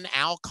in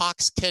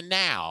Alcock's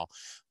canal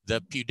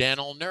the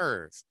pudendal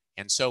nerve.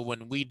 And so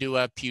when we do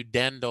a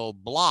pudendal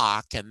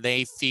block and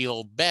they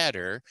feel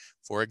better,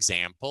 for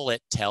example,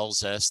 it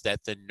tells us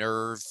that the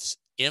nerve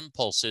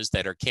impulses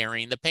that are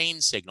carrying the pain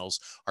signals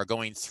are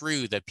going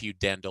through the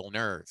pudendal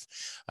nerve.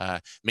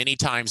 Many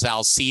times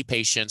I'll see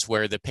patients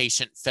where the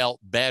patient felt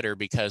better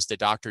because the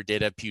doctor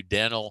did a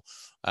pudendal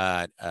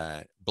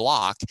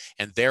block,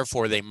 and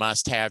therefore they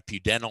must have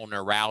pudendal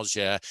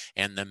neuralgia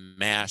and the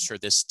mesh or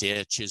the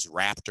stitch is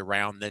wrapped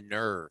around the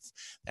nerve.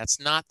 That's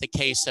not the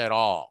case at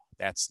all.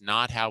 That's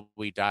not how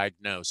we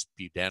diagnose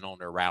pudendal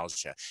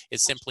neuralgia.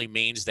 It simply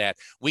means that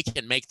we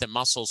can make the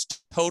muscles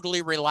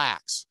totally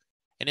relax.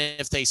 And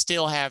if they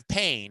still have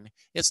pain,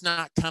 it's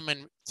not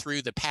coming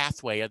through the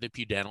pathway of the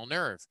pudendal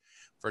nerve.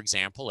 For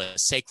example, a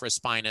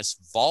sacrospinous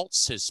vault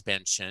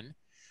suspension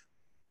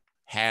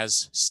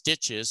has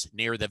stitches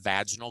near the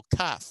vaginal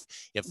cuff.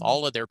 If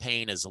all of their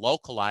pain is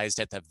localized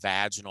at the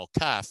vaginal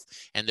cuff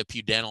and the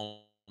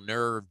pudendal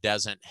nerve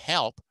doesn't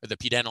help, or the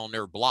pudendal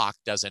nerve block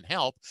doesn't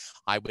help,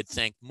 I would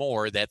think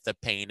more that the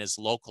pain is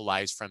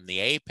localized from the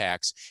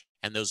apex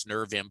and those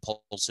nerve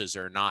impulses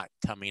are not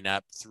coming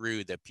up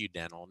through the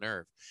pudendal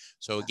nerve.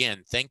 So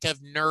again, think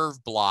of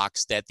nerve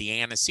blocks that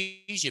the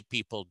anesthesia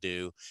people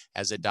do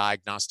as a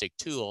diagnostic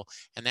tool,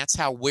 and that's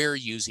how we're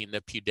using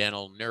the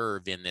pudendal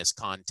nerve in this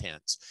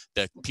contents,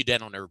 the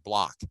pudendal nerve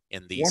block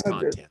in these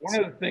contents.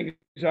 One of the things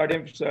I'd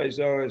emphasize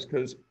though is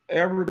because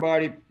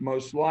everybody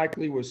most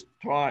likely was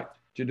taught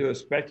to do a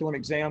speculum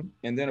exam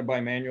and then a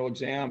bimanual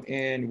exam,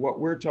 and what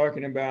we're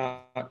talking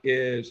about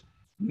is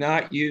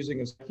not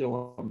using a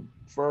speculum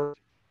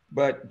first,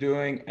 but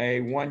doing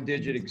a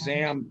 1-digit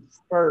exam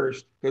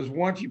first, because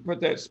once you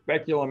put that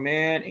speculum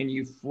in and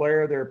you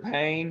flare their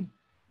pain,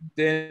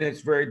 then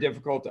it's very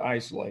difficult to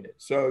isolate it.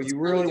 So you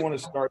really want to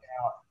start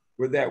out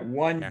with that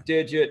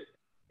 1-digit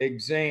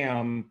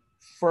exam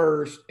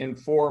first and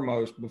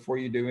foremost before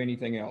you do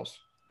anything else.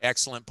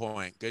 Excellent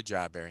point. Good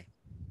job, Barry.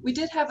 We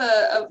did have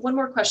one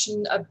more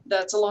question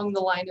that's along the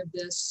line of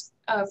this.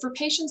 For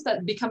patients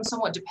that become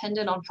somewhat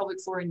dependent on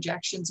pelvic floor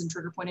injections and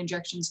trigger point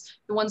injections,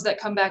 the ones that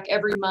come back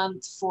every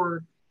month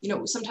for,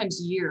 sometimes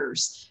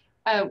years,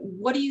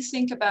 what do you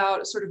think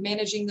about sort of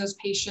managing those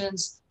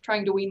patients,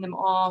 trying to wean them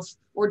off,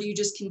 or do you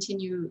just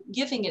continue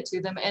giving it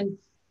to them? And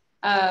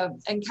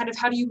kind of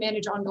how do you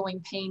manage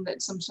ongoing pain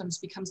that sometimes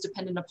becomes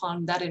dependent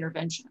upon that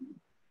intervention?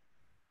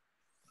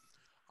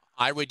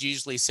 I would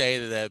usually say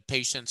that the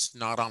patient's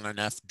not on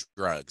enough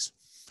drugs.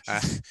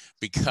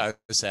 Because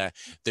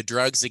the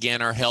drugs,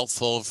 again, are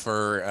helpful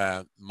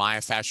for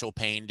myofascial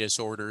pain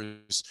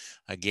disorders.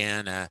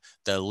 Again,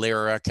 the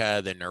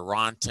Lyrica, the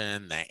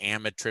Neurontin, the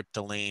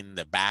amitriptyline,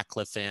 the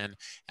baclofen,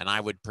 and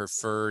I would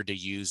prefer to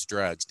use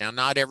drugs. Now,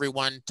 not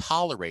everyone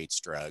tolerates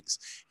drugs,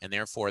 and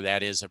therefore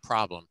that is a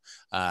problem.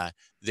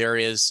 There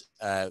is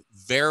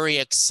very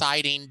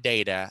exciting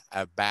data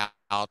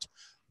about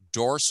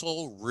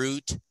dorsal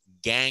root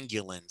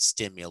ganglion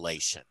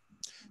stimulation.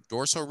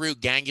 Dorsal root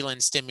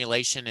ganglion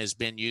stimulation has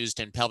been used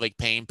in pelvic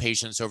pain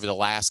patients over the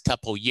last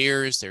couple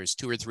years. There's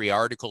 2 or 3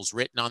 articles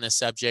written on the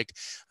subject.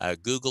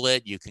 Google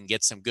it. You can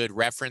get some good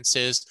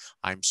references.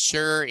 I'm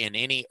sure in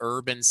any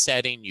urban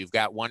setting, you've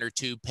got 1 or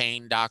 2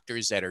 pain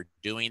doctors that are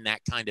doing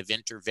that kind of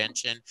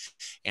intervention,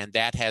 and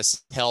that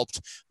has helped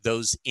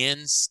those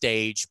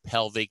end-stage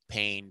pelvic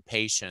pain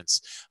patients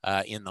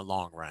in the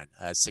long run.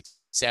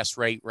 Success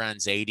rate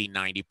runs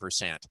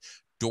 80–90%.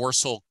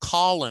 Dorsal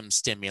column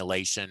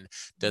stimulation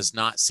does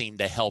not seem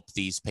to help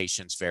these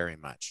patients very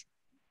much.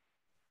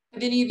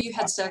 Have any of you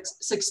had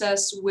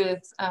success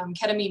with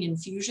ketamine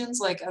infusions,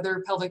 like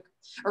other pelvic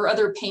or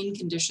other pain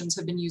conditions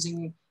have been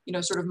using, you know,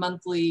 sort of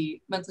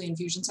monthly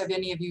infusions? Have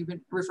any of you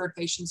been referred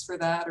patients for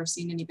that or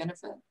seen any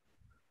benefit?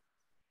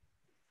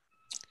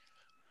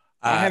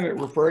 I haven't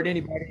referred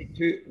anybody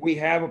to. We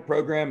have a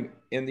program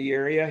in the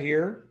area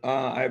here.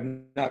 I have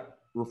not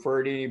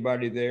referred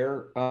anybody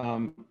there,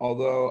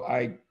 although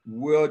I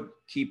would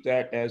keep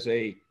that as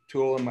a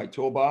tool in my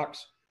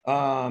toolbox.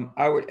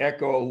 I would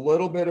echo a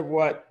little bit of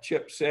what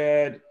Chip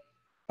said.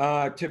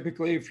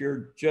 Typically, if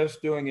you're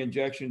just doing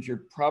injections,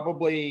 you're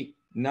probably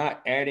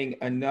not adding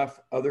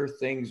enough other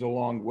things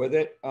along with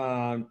it.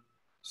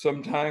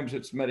 Sometimes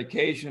it's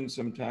medication,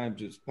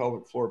 sometimes it's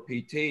pelvic floor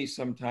PT,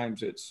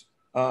 sometimes it's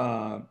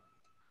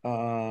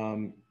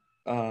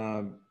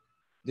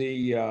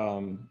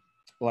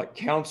like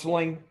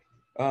counseling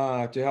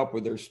to help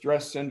with their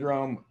stress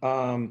syndrome.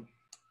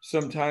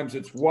 Sometimes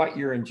it's what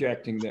you're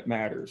injecting that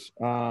matters.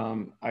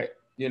 I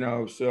do an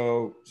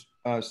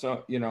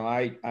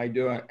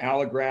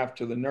allograft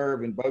to the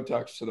nerve and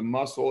Botox to the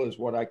muscle is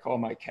what I call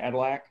my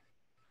Cadillac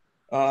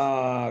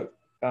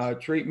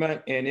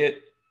treatment, and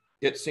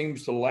it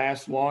seems to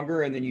last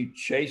longer. And then you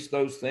chase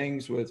those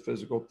things with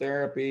physical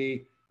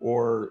therapy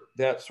or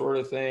that sort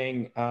of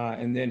thing,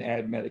 and then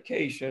add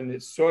medication.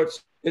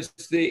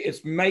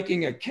 It's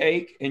making a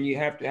cake, and you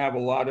have to have a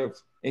lot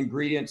of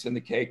ingredients in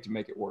the cake to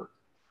make it work.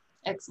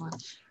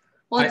 Excellent.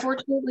 Well,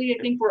 unfortunately,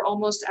 I think we're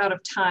almost out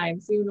of time.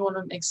 If we want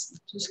to make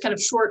just kind of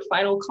short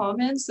final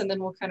comments, and then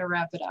we'll kind of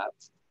wrap it up.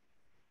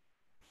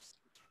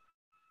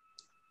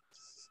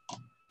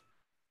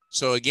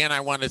 So again, I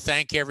want to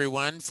thank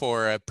everyone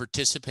for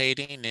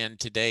participating in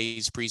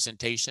today's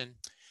presentation.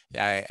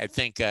 I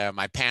think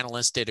my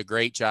panelists did a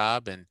great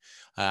job, and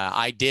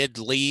I did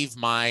leave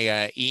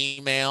my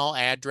email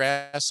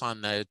address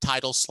on the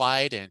title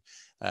slide, and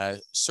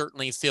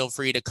certainly feel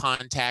free to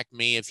contact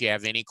me if you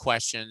have any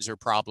questions or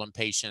problem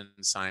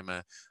patients. I'm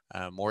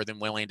more than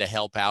willing to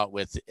help out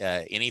with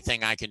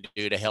anything I can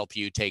do to help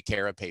you take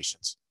care of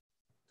patients.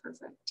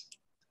 Perfect.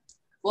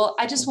 Well,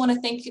 I just want to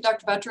thank you,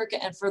 Dr. Butrick,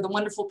 and for the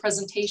wonderful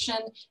presentation,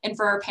 and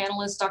for our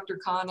panelists, Dr.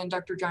 Kahn and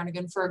Dr.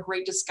 Jarnagin, for a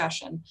great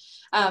discussion.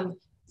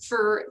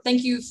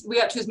 Thank you. We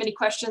got to as many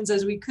questions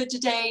as we could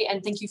today,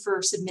 and thank you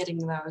for submitting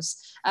those.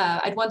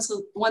 I'd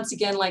once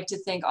again like to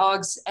thank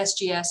AUGS,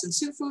 SGS, and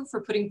SUFU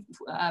for putting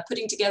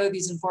together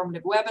these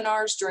informative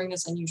webinars during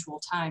this unusual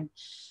time.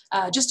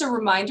 Just a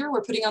reminder,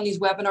 we're putting on these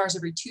webinars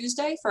every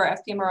Tuesday for our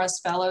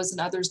FPMRS fellows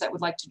and others that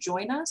would like to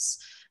join us.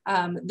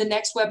 The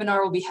next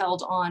webinar will be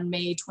held on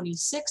May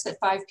 26th at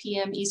 5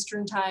 p.m.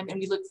 Eastern time, and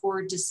we look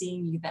forward to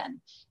seeing you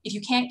then. If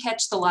you can't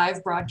catch the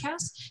live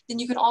broadcast, then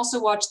you can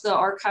also watch the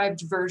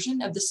archived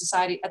version of the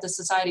Society at the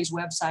Society's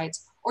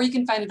websites, or you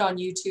can find it on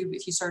YouTube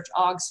if you search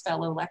AUGS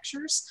Fellow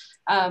Lectures.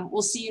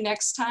 We'll see you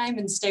next time,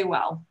 and stay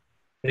well.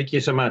 Thank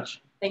you so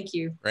much. Thank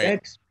you. Great.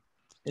 Thanks.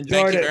 Enjoyed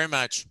Thank you it. very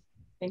much.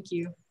 Thank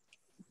you.